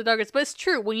 like, for the Duggars." But it's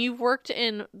true. When you've worked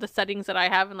in the settings that I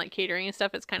have in, like, catering and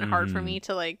stuff, it's kind of hard for me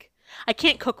to, like, I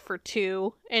can't cook for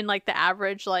two and like the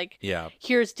average, like, Yeah.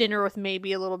 here's dinner with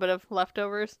maybe a little bit of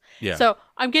leftovers. Yeah. So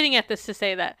I'm getting at this to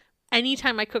say that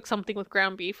anytime I cook something with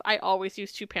ground beef, I always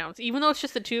use 2 pounds. Even though it's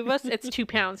just the two of us, it's 2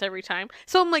 pounds every time.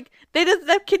 So I'm like,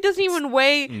 that kid doesn't even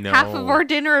weigh half of our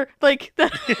dinner, like,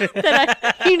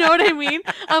 you know what I mean?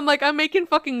 I'm like, I'm making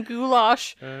fucking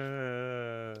goulash.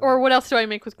 Or what else do I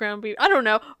make with ground beef? I don't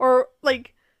know. Or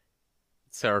like...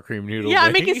 Sour cream noodle. Yeah,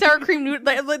 I'm making sour cream noodle.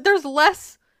 Like, there's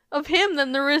less of him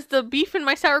than there is the beef in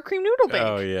my sour cream noodle bake.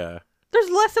 Oh, yeah. There's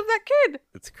less of that kid.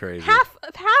 It's crazy. Half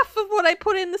of what I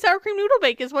put in the sour cream noodle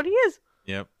bake is what he is.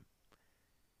 Yep.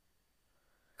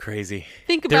 Crazy.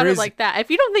 Think about it like that. If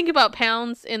you don't think about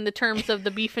pounds in the terms of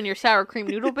the beef in your sour cream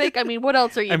noodle bake, I mean, what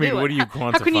else are you doing? what are you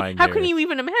quantifying How can there? you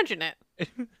even imagine it?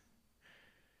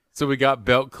 So we got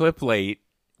belt clip late.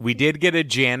 We did get a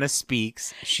Jana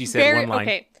Speaks. She said one line.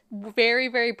 Okay, very,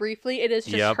 very briefly, it is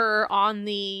just her on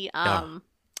the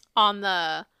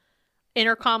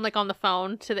intercom, like on the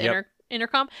phone to the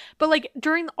intercom. But like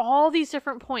during all these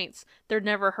different points, they're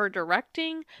never her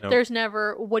directing. Nope. There's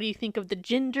never, what do you think of the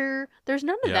gender? There's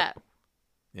none of that.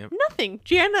 Yep. Nothing.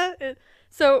 Jana.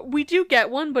 So we do get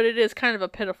one, but it is kind of a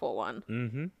pitiful one.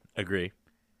 Mm-hmm. Agree.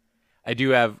 I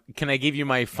do have. Can I give you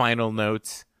my final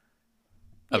notes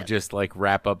of just like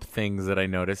wrap up things that I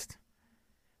noticed?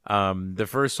 The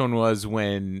first one was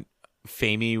when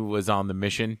Famey was on the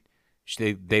mission.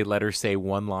 They let her say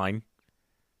one line,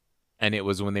 and it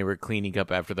was when they were cleaning up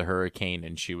after the hurricane,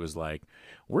 and she was like,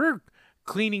 "We're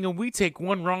cleaning and we take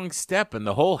one wrong step and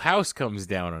the whole house comes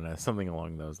down on us," something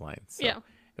along those lines. So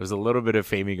it was a little bit of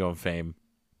Famey going fame.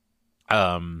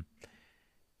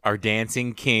 Our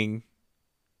dancing king,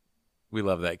 we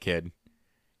love that kid.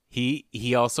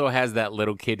 He also has that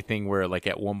little kid thing where, like,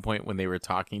 at one point when they were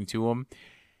talking to him,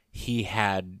 he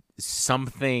had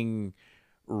something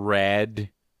red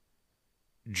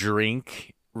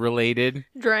drink related.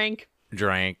 Drank.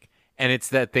 And it's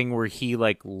that thing where he,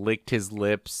 like, licked his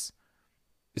lips.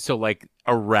 So, like,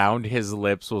 around his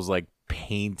lips was, like,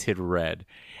 painted red.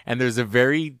 And there's a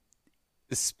very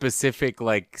specific,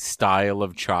 like, style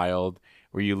of child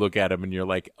where you look at him and you're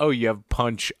like, oh, you have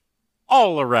punch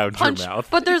all around your mouth.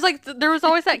 But there was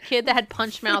always that kid that had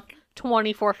punch mouth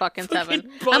 24 fucking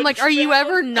 7. I'm like, are you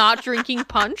ever not drinking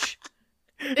punch?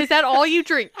 Is that all you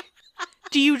drink?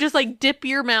 Do you just like dip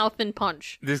your mouth in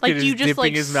punch? This like, kid do you is just dipping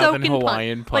like his mouth in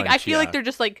Hawaiian punch. Like, I feel like they're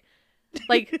just like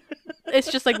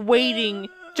it's just like waiting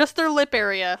Just their lip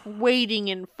area, waiting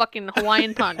in fucking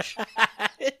Hawaiian Punch.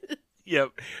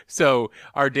 Yep. So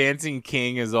our dancing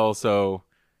king is also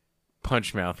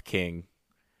Punchmouth King.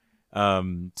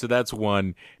 So that's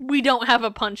one. We don't have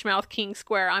a Punchmouth King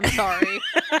Square. I'm sorry.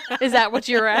 Is that what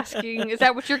you're asking? Is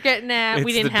that what you're getting at? It's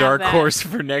We didn't the have dark that. horse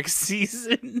for next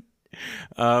season.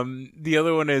 The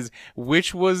other one is,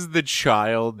 which was the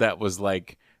child that was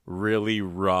like really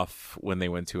rough when they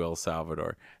went to El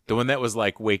Salvador? The one that was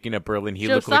like waking up early and he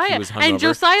looked like he was hungover. And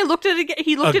Josiah looked at it again.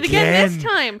 He looked at it again this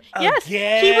time. Yes,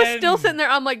 he was still sitting there.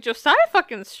 I'm like, Josiah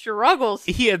fucking struggles.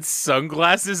 He had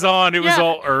sunglasses on. It was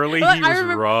all early. Like, He was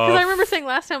rough. Because I remember saying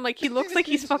last time, like, he looks like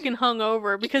he's fucking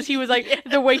hungover because he was like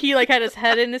the way he like had his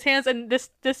head in his hands, and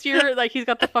this year like he's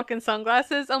got the fucking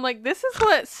sunglasses. I'm like, this is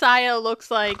what Saya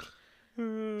looks like,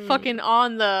 fucking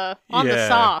on the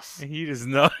sauce. He does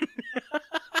not.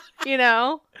 You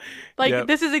know, like Yep.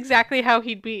 this is exactly how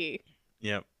he'd be.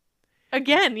 Yep.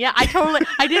 Again, yeah, I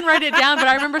didn't write it down, but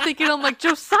I remember thinking, I'm like,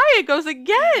 Josiah goes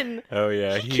again. Oh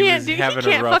yeah, he Can't was having he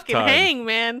can't a rough fucking time. hang,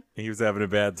 man. He was having a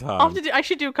bad time. I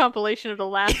should do a compilation of the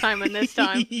last time and this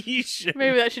time. You should.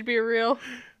 Maybe that should be a reel.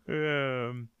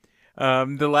 The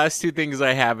last two things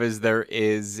I have is there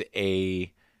is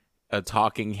a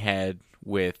talking head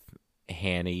with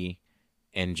Hanny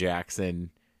and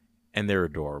Jackson, and they're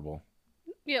adorable.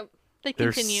 Yep, they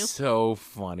They're continue. so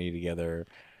funny together.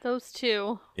 Those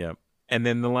two. Yep. And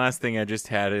then the last thing I just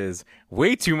had is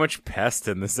way too much pest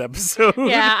in this episode.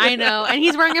 Yeah, I know. And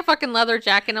he's wearing a fucking leather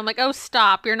jacket. And I'm like, oh,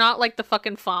 stop. You're not like the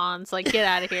fucking Fonz. Like, get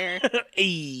out of here.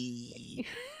 Hey.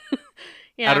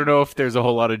 Yeah. I don't know if there's a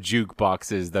whole lot of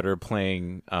jukeboxes that are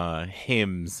playing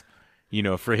hymns, you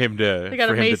know, for him to They got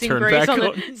for him to Amazing turn Grace back on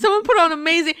on. it. Someone put on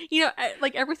Amazing. You know,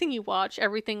 like everything you watch,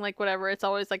 everything like whatever, it's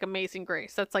always like Amazing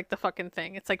Grace. That's like the fucking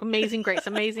thing. It's like Amazing Grace,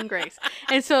 Amazing Grace.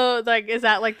 And so, like, is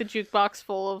that like the jukebox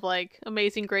full of like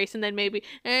Amazing Grace? And then maybe,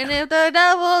 and if the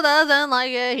devil doesn't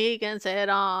like it, he can sit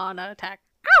on attack.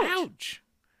 Ouch.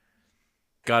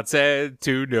 God said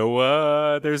to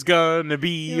Noah, there's gonna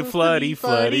be a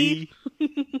floody.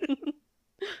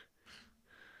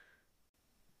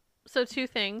 So 2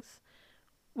 things.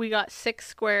 We got 6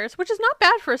 squares, which is not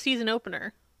bad for a season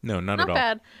opener. No, not Not at all.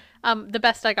 bad. The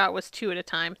best I got was 2 at a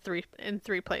time, 3 in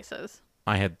 3 places.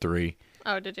 I had 3.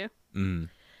 Oh, did you? Mm.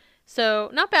 So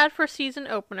not bad for a season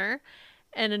opener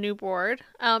and a new board.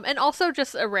 And also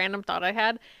just a random thought I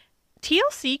had.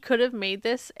 TLC could have made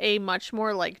this a much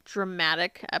more like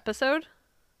dramatic episode.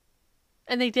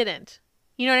 And they didn't.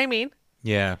 You know what I mean?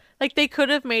 Yeah. Like they could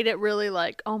have made it really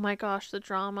like, oh my gosh, the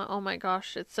drama. Oh my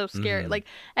gosh, it's so scary. Like,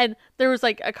 and there was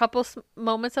like a couple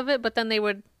moments of it, but then they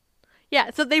would,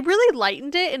 yeah. So they really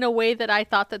lightened it in a way that I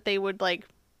thought that they would like.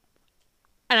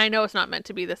 And I know it's not meant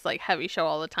to be this like heavy show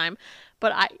all the time,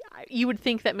 but you would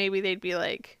think that maybe they'd be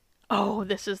like, oh,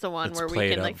 this is the one Let's where play we it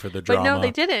can up like. for the But no, drama.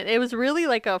 they didn't. It was really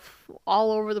like a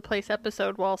all over the place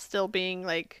episode while still being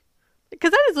like, because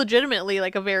that is legitimately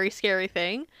like a very scary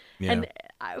thing, Yeah. and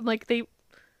I'm like they.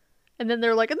 And then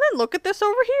they're like, and then look at this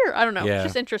over here. I don't know. Yeah. It's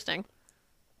just interesting.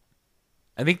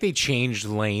 I think they changed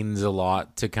lanes a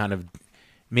lot to kind of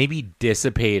maybe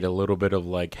dissipate a little bit of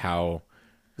like how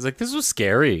it's like this was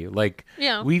scary. Like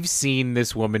Yeah. we've seen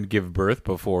this woman give birth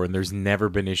before and there's never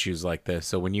been issues like this.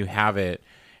 So when you have it,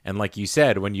 and like you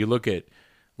said, when you look at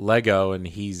Lego and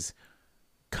he's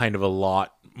kind of a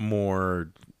lot more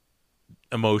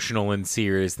emotional and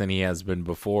serious than he has been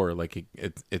before, like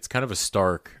it's kind of a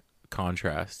stark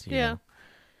contrast. You know?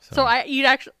 So you'd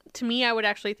actually, to me, I would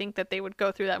actually think that they would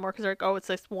go through that more because they're like, oh, it's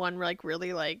this one like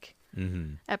really like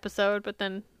episode, but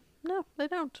then no, they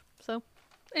don't. So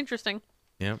interesting.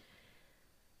 Yep.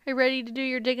 Are you ready to do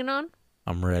your digging on?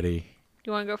 I'm ready. Do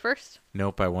you want to go first?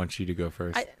 Nope, I want you to go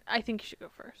first. I think you should go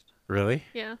first. Really?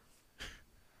 Yeah.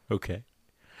 Okay.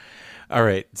 All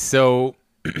right. So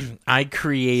I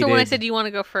created. So when I said, do you want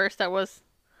to go first, that was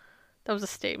a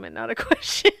statement, not a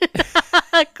question.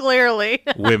 Clearly.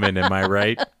 Women, am I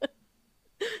right?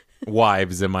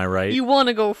 Wives, am I right? You want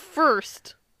to go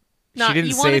first. She didn't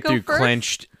you say wanna it go through first?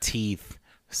 clenched teeth,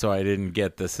 so I didn't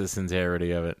get the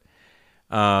sincerity of it.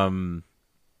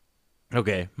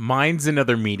 Okay, mine's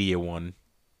another media one.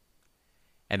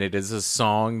 And it is a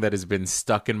song that has been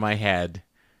stuck in my head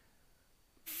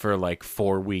for like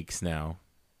 4 weeks now.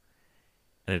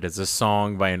 And it is a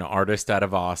song by an artist out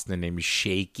of Austin named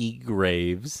Shaky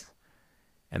Graves.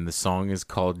 And the song is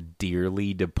called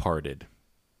Dearly Departed.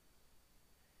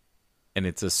 And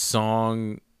it's a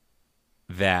song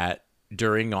that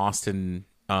during Austin,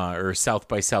 or South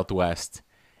by Southwest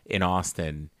in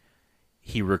Austin,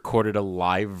 he recorded a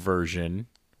live version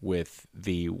with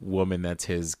the woman that's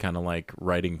his kind of like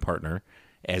writing partner,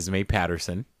 Esme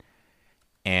Patterson.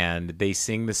 and they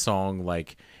sing the song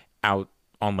like out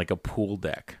on like a pool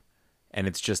deck, and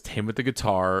it's just him with the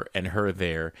guitar and her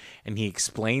there, and he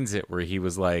explains it where he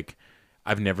was like,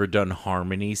 I've never done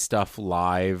harmony stuff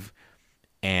live,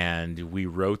 and we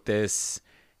wrote this,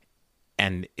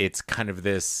 and it's kind of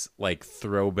this like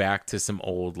throwback to some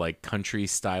old like country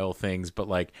style things, but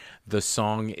like the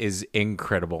song is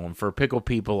incredible. And for Pickle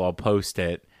People, I'll post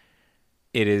it.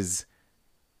 It is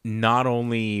not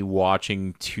only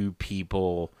watching two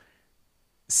people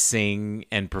sing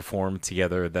and perform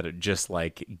together that it just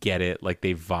like get it, like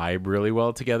they vibe really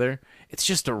well together. It's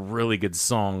just a really good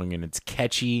song, and it's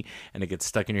catchy, and it gets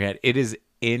stuck in your head. It is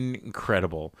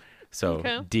incredible. So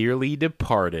Okay. Dearly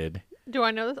Departed. Do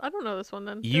I know this? I don't know this one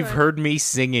then. You've heard me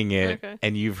singing it, Okay.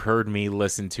 and you've heard me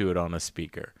listen to it on a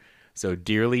speaker. So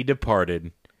Dearly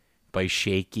Departed by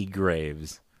Shaky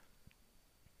Graves.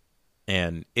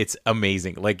 And it's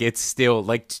amazing. Like, it's still,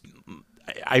 like,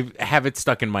 I have it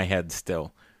stuck in my head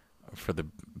still for the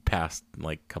past,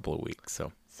 like, couple of weeks.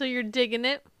 So you're digging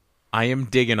it? I am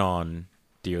digging on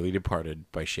Dearly Departed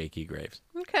by Shaky Graves.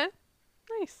 Okay.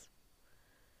 Nice.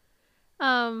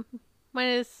 Mine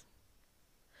is,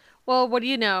 well, what do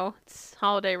you know? It's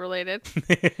holiday related.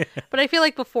 But I feel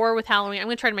like before with Halloween, I'm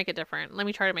going to try to make it different. Let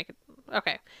me try to make it,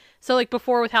 okay. So, like,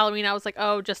 before with Halloween, I was like,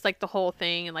 oh, just, like, the whole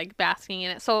thing and, like, basking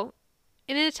in it. So,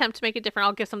 in an attempt to make it different,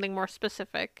 I'll give something more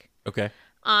specific. Okay.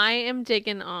 I am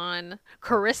digging on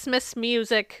Christmas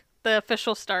music, the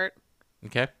official start.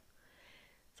 Okay.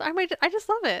 So I just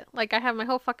love it. Like, I have my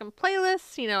whole fucking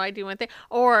playlist, you know, I do my thing.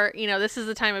 Or, you know, this is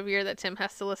the time of year that Tim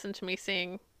has to listen to me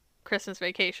sing Christmas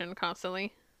Vacation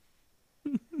constantly.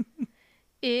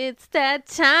 It's that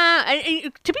time.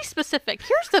 And to be specific,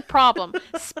 here's the problem.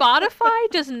 Spotify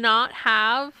does not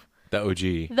have The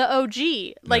OG. the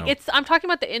OG. Like, No. I'm talking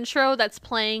about the intro that's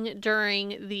playing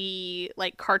during the,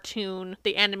 like, cartoon,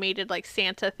 the animated, like,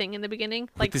 Santa thing in the beginning.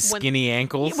 Like, With the skinny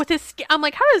ankles. with his I'm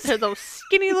like, how does those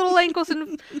skinny little ankles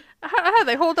and how do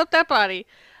they hold up that body?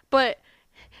 But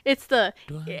it's the,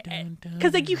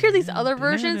 because like you hear these other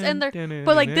versions and they're,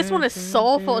 but like this one is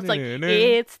soulful. It's like,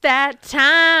 it's that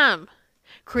time,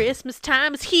 Christmas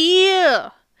time is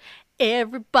here,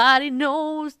 everybody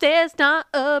knows there's not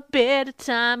a better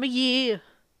time of year.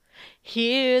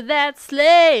 Hear that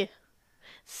sleigh,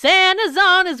 Santa's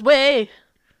on his way.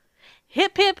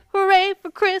 Hip hip hooray for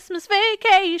Christmas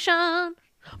vacation.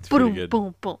 pretty Boom, good.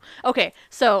 boom, boom. Okay,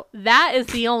 so that is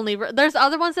the only. There's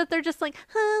other ones that they're just like,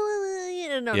 no,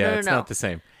 Yeah, no, it's no. not the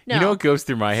same. No. You know what goes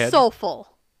through my head? Soulful.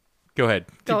 Go ahead.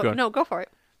 Keep Go, going. no, go for it.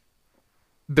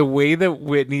 The way that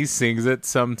Whitney sings it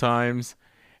sometimes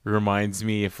reminds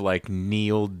me if like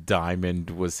Neil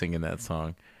Diamond was singing that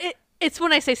song. It's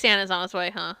when I say Santa's on his way,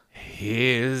 huh?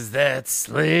 Here's that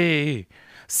sleigh,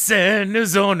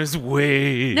 Santa's on his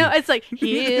way. No, it's like,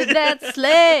 hear that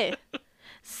sleigh,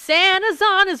 Santa's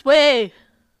on his way.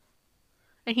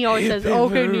 And he always says,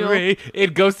 okay, Neil. Hooray.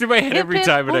 It goes through my head every Hip,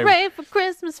 time. hip, And hooray for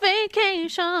Christmas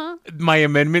vacation. my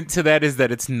amendment to that is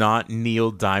that it's not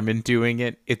Neil Diamond doing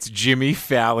it. It's Jimmy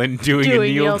Fallon doing a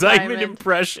Doing Neil Neil Diamond Diamond.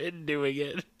 impression doing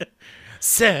it.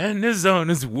 Santa's on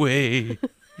his way.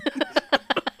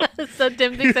 So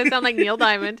Tim thinks I sound like Neil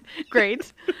Diamond.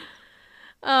 Great.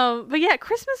 But yeah,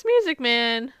 Christmas music,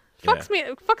 man, fucks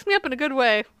me up in a good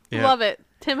way. Yeah. Love it.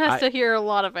 Tim has to hear a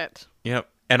lot of it. Yep.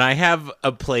 And I have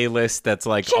a playlist that's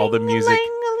like all the music.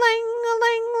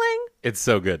 Ching-a-ling-a-ling-a-ling-ling. It's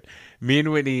so good. Me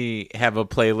and Whitney have a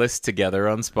playlist together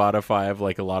on Spotify of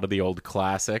like a lot of the old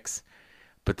classics.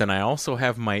 But then I also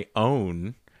have my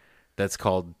own that's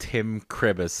called Tim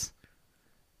Cribbis.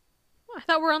 I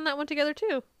thought we're on that one together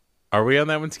too. Are we on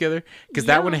that one together? Because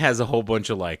that Yeah. one has a whole bunch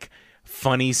of like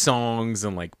funny songs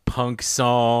and like punk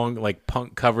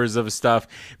covers of stuff.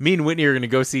 Me and Whitney are going to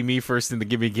go see Me First in the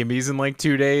Gimme Gimmes in like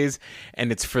 2 days.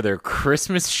 And it's for their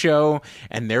Christmas show.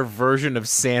 And their version of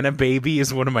Santa Baby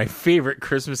is one of my favorite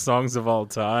Christmas songs of all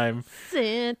time.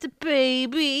 Santa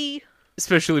baby.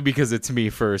 Especially because it's Me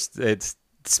First. It's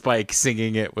Spike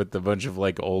singing it with a bunch of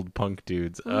like old punk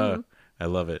dudes. I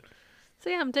love it. So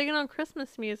yeah, I'm digging on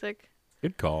Christmas music.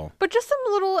 Good call. But just some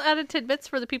little added tidbits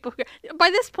for the people who...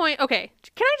 By this point, okay,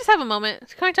 can I just have a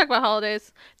moment? Can I talk about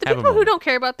holidays? The Have a people who moment. don't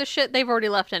care about this shit, they've already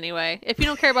left anyway. If you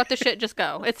don't care about this shit, just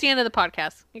go. It's the end of the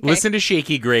podcast. Okay? Listen to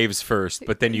Shaky Graves first,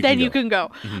 but then you then can you go.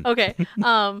 can go. Okay.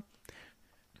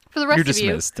 For the rest You're of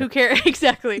you dismissed. who care...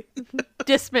 Exactly.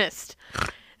 Dismissed.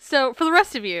 So for the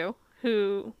rest of you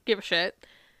who give a shit...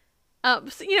 so,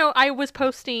 you know, I was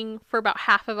posting for about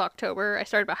half of October. I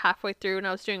started about halfway through, and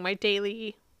I was doing my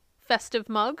daily festive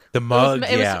mug. The mug,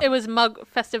 It was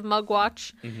festive mug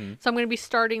watch. So I'm going to be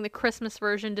starting the Christmas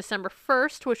version December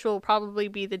 1st, which will probably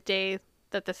be the day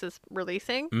that this is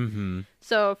releasing. Mm-hmm.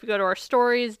 So if you go to our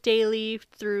stories daily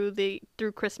through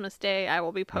Christmas Day, I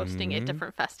will be posting a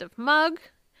different festive mug.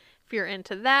 If you're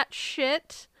into that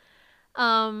shit,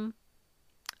 something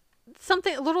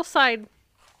a little side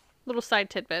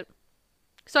tidbit.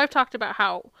 So I've talked about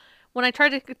how when I tried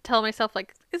to tell myself,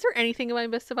 like, is there anything I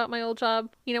missed about my old job?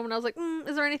 You know, when I was like,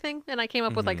 is there anything? And I came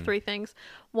up with like 3 things.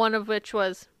 One of which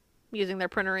was using their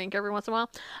printer ink every once in a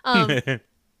while.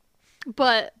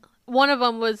 But one of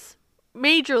them was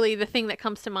majorly the thing that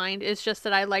comes to mind is just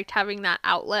that I liked having that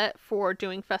outlet for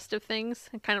doing festive things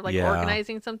and kind of like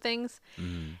organizing some things.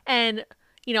 And,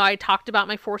 you know, I talked about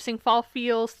my forcing fall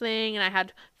feels thing, and I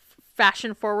had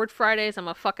fashion forward Fridays. I'm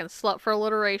a fucking slut for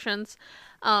alliterations.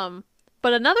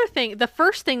 But another thing, the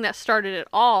first thing that started it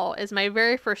all is my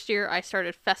very first year I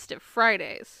started festive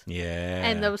Fridays. Yeah.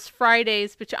 And those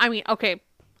Fridays, okay,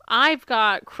 I've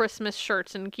got Christmas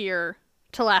shirts and gear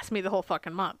to last me the whole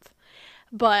fucking month.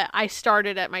 But I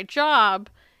started at my job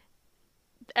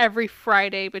every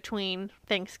Friday between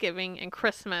Thanksgiving and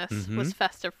Christmas was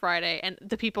festive Friday, and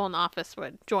the people in the office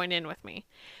would join in with me.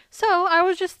 So I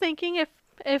was just thinking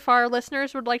if our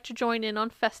listeners would like to join in on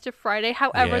festive Friday,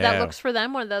 however that looks for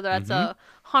them, whether that's a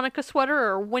Hanukkah sweater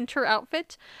or a winter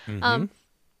outfit.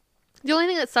 The only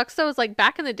thing that sucks, though, is, like,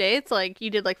 back in the day, it's like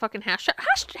you did, like, fucking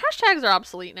hashtags are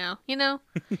obsolete now, you know?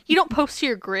 You don't post to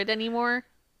your grid anymore.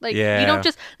 Like, you don't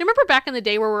just... Remember back in the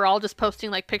day where we were all just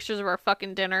posting, like, pictures of our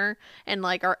fucking dinner and,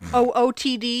 like, our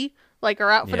OOTD, like,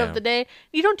 our outfit of the day?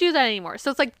 You don't do that anymore.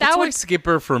 So it's like... That's why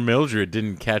Skipper for Mildred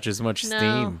didn't catch as much steam.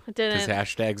 No, it didn't.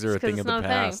 Because hashtags are a thing of the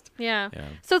past. Yeah.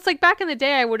 So it's like back in the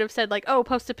day, I would have said, like, oh,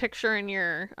 post a picture in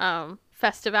your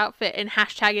festive outfit and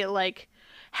hashtag it, like,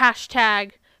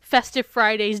 hashtag... Festive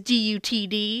Fridays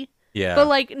DUTD. Yeah. But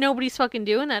like nobody's fucking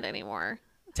doing that anymore.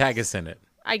 Tag us in it.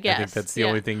 I guess. I think that's the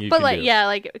only thing you can do. But like, yeah,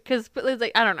 like, because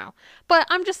like, I don't know. But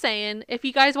I'm just saying, if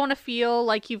you guys want to feel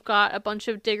like you've got a bunch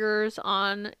of diggers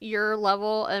on your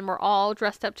level and we're all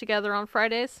dressed up together on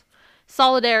Fridays,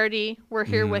 solidarity, we're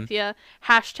here with you.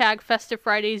 Hashtag Festive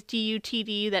Fridays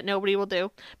DUTD that nobody will do.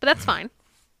 But that's fine.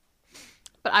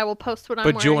 But I will post what I'm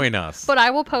wearing. But join us. But I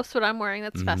will post what I'm wearing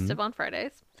that's festive on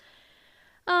Fridays.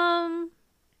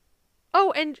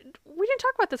 Oh, and we didn't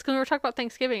talk about this because we were talking about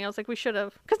Thanksgiving. I was like, we should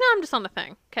have, because now I'm just on the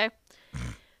thing. Okay.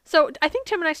 So I think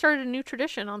Tim and I started a new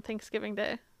tradition on Thanksgiving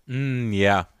Day.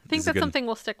 Yeah. I think that's something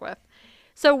we'll stick with.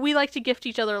 So we like to gift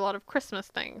each other a lot of Christmas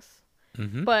things,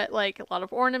 but like a lot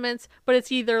of ornaments, but it's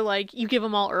either like you give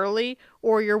them all early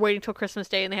or you're waiting till Christmas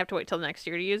Day and they have to wait till the next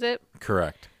year to use it.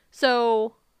 Correct.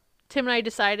 So Tim and I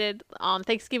decided on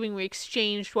Thanksgiving, we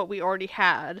exchanged what we already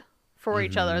had for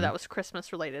each other that was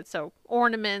Christmas related. So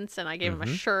ornaments, and I gave him a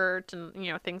shirt and,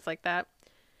 you know, things like that.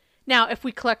 Now, if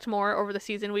we collect more over the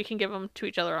season, we can give them to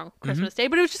each other on Christmas Day.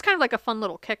 But it was just kind of like a fun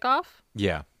little kickoff.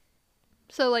 Yeah.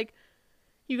 So, like,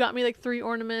 you got me, like, 3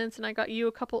 ornaments, and I got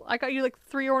you like,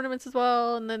 3 ornaments as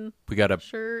well, and then we got a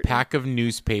shirt. Pack of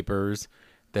newspapers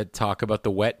that talk about the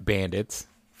wet bandits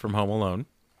from Home Alone.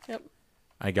 Yep.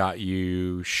 I got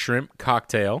you shrimp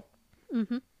cocktail.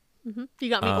 You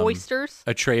got me oysters.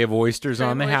 A tray of oysters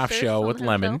on the half shell with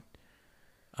lemon.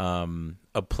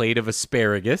 A plate of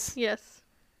asparagus. Yes.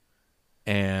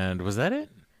 And was that it?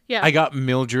 Yeah. I got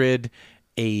Mildred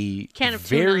a can of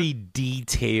very tuna.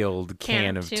 Detailed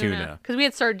can of tuna. Because we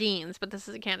had sardines, but this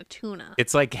is a can of tuna.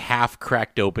 It's like half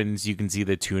cracked open so you can see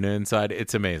the tuna inside.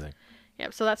 It's amazing.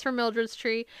 Yep, so that's from Mildred's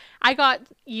tree. I got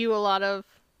you a lot of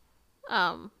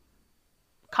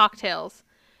cocktails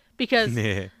because...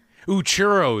 Ooh,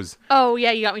 churros. Oh,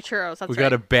 yeah, you got me churros. That's we right.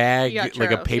 got a bag, churros,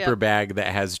 like a paper bag that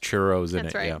has churros in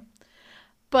That's it. right. Yeah.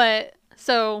 But,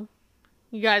 so,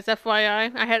 you guys,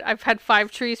 FYI, I've had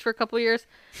 5 trees for a couple years.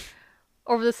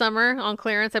 Over the summer, on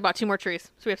clearance, I bought 2 more trees.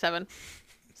 So we have 7.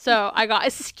 So I got a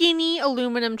skinny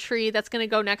aluminum tree that's going to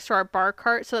go next to our bar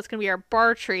cart. So that's going to be our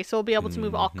bar tree. So we'll be able to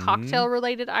move all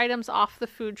cocktail-related items off the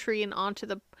food tree and onto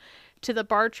the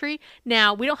bar tree.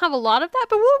 Now, we don't have a lot of that,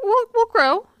 but we'll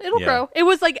grow. It'll grow. It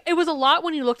was a lot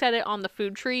when you looked at it on the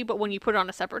food tree, but when you put it on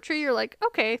a separate tree, you're like,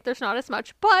 okay, there's not as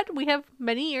much, but we have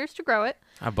many years to grow it.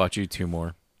 I bought you 2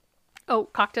 more. Oh,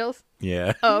 cocktails?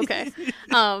 Yeah. Oh, okay.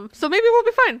 So maybe we'll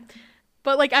be fine.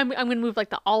 But like I'm gonna move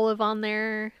like the olive on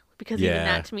there because even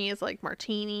that to me is like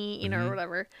martini, you know, or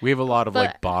whatever. We have a lot of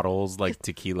like bottles, like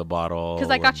tequila bottle. Because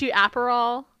I got you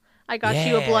Aperol. I got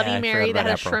you a Bloody Mary that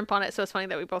has Aperol. shrimp on it, so it's funny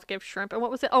that we both gave shrimp. And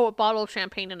what was it? Oh, a bottle of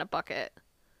champagne in a bucket.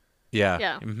 Yeah.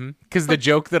 Yeah. Because the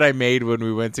joke that I made when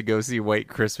we went to go see White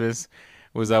Christmas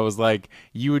was I was like,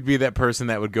 you would be that person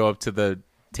that would go up to the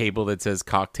table that says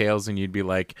cocktails and you'd be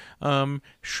like,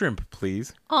 shrimp,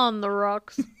 please. On the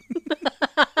rocks.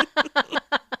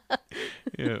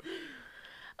 Yeah.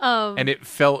 And it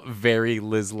felt very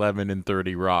Liz Lemon in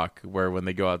 30 Rock, where when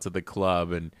they go out to the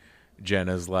club and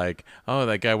Jenna's like, oh,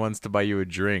 that guy wants to buy you a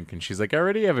drink. And she's like, I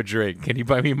already have a drink. Can you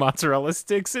buy me mozzarella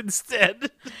sticks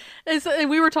instead? And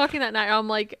we were talking that night. I'm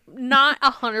like, not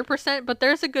 100%, but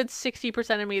there's a good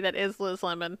 60% of me that is Liz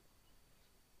Lemon.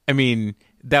 I mean,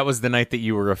 that was the night that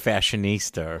you were a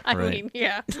fashionista, right? I mean,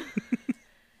 yeah.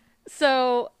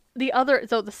 So the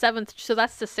seventh, so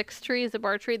that's the sixth tree is the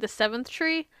bar tree. The seventh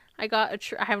tree, I got a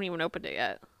tree. I haven't even opened it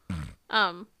yet.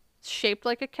 It's shaped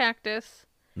like a cactus.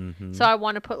 Mm-hmm. So I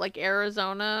want to put like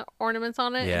Arizona ornaments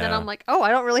on it. Yeah. And then I'm like, oh,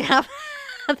 I don't really have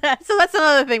that. So that's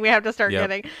another thing we have to start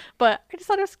getting. But I just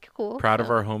thought it was cool. Proud of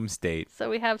our home state. So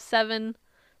we have seven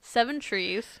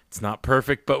trees. It's not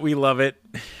perfect, but we love it.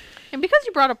 And because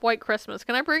you brought up White Christmas,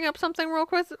 can I bring up something real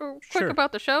quick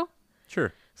about the show?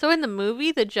 Sure. So in the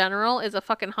movie, the general is a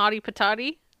fucking hottie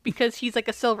patati because he's like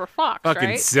a silver fox, fucking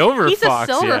right? Silver he's fox,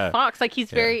 a silver fox. Like he's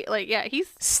very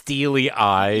he's steely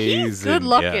eyes. He's good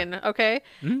looking, okay?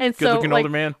 Mm-hmm. And good so looking like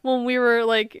older man. when we were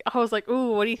like, I was like,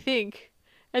 ooh, what do you think?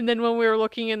 And then when we were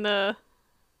looking in the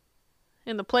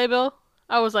playbill,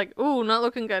 I was like, ooh, not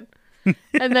looking good.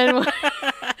 And then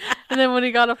when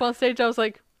he got up on stage, I was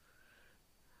like,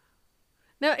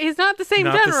 no, he's not the same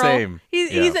not general. The same.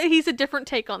 He's a different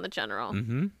take on the general.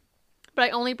 Mm-hmm. But I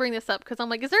only bring this up because I'm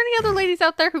like, is there any other ladies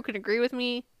out there who can agree with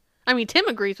me? I mean, Tim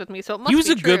agrees with me, so it must be true.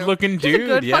 He was a good-looking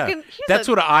dude. That's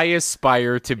what I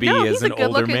aspire to be as an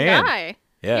older man. Guy.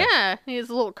 Yeah, he has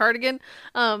a little cardigan.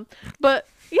 But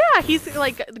yeah, he's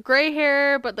like gray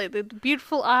hair, but like the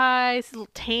beautiful eyes, a little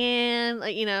tan,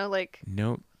 like like.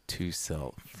 Note to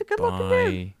self: he's a good-looking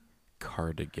dude.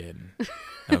 Cardigan.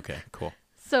 Okay, cool.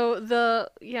 So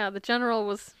the general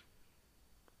was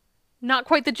not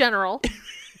quite the general.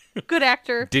 Good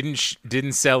actor.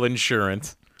 Didn't sell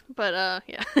insurance. But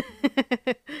yeah.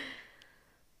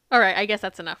 All right, I guess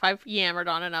that's enough. I've yammered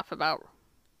on enough about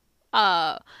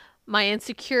my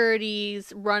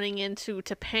insecurities, running into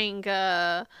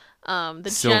Topanga, the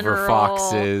Silver general,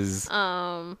 foxes,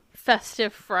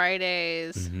 festive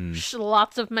Fridays,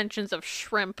 lots of mentions of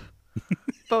shrimp,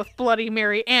 both Bloody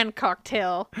Mary and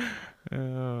cocktail. Oh,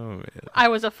 man. I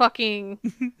was a fucking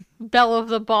belle of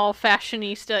the ball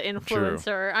fashionista influencer.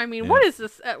 True. I mean, what is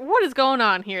this? What is going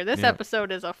on here? This episode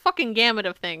is a fucking gamut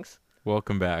of things.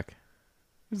 Welcome back.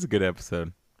 This is a good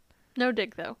episode. No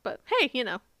dig, though. But hey,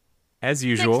 as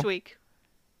usual, next week,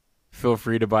 feel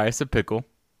free to buy us a pickle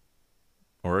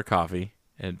or a coffee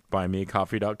at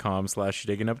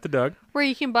buymeacoffee.com/diggingupthedug, where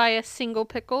you can buy us single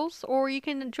pickles, or you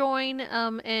can join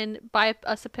and buy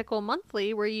us a pickle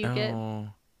monthly, where you get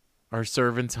our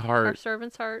servant's heart. Our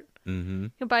servant's heart. Mm-hmm.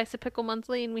 You can buy us a pickle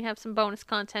monthly, and we have some bonus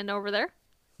content over there.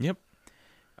 Yep.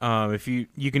 If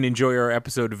you can enjoy our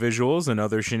episode visuals and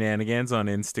other shenanigans on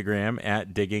Instagram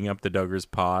at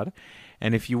digginguptheduggerspod.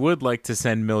 And if you would like to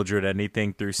send Mildred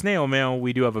anything through snail mail,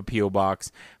 we do have a P.O.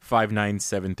 Box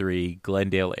 5973,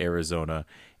 Glendale, Arizona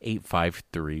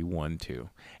 85312.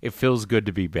 It feels good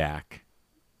to be back.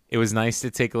 It was nice to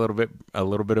take a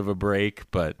little bit of a break,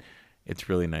 but it's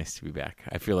really nice to be back.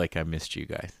 I feel like I missed you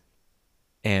guys.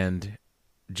 And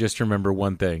just remember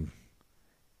one thing.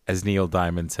 As Neil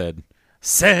Diamond said,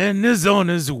 Santa's on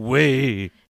his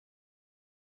way.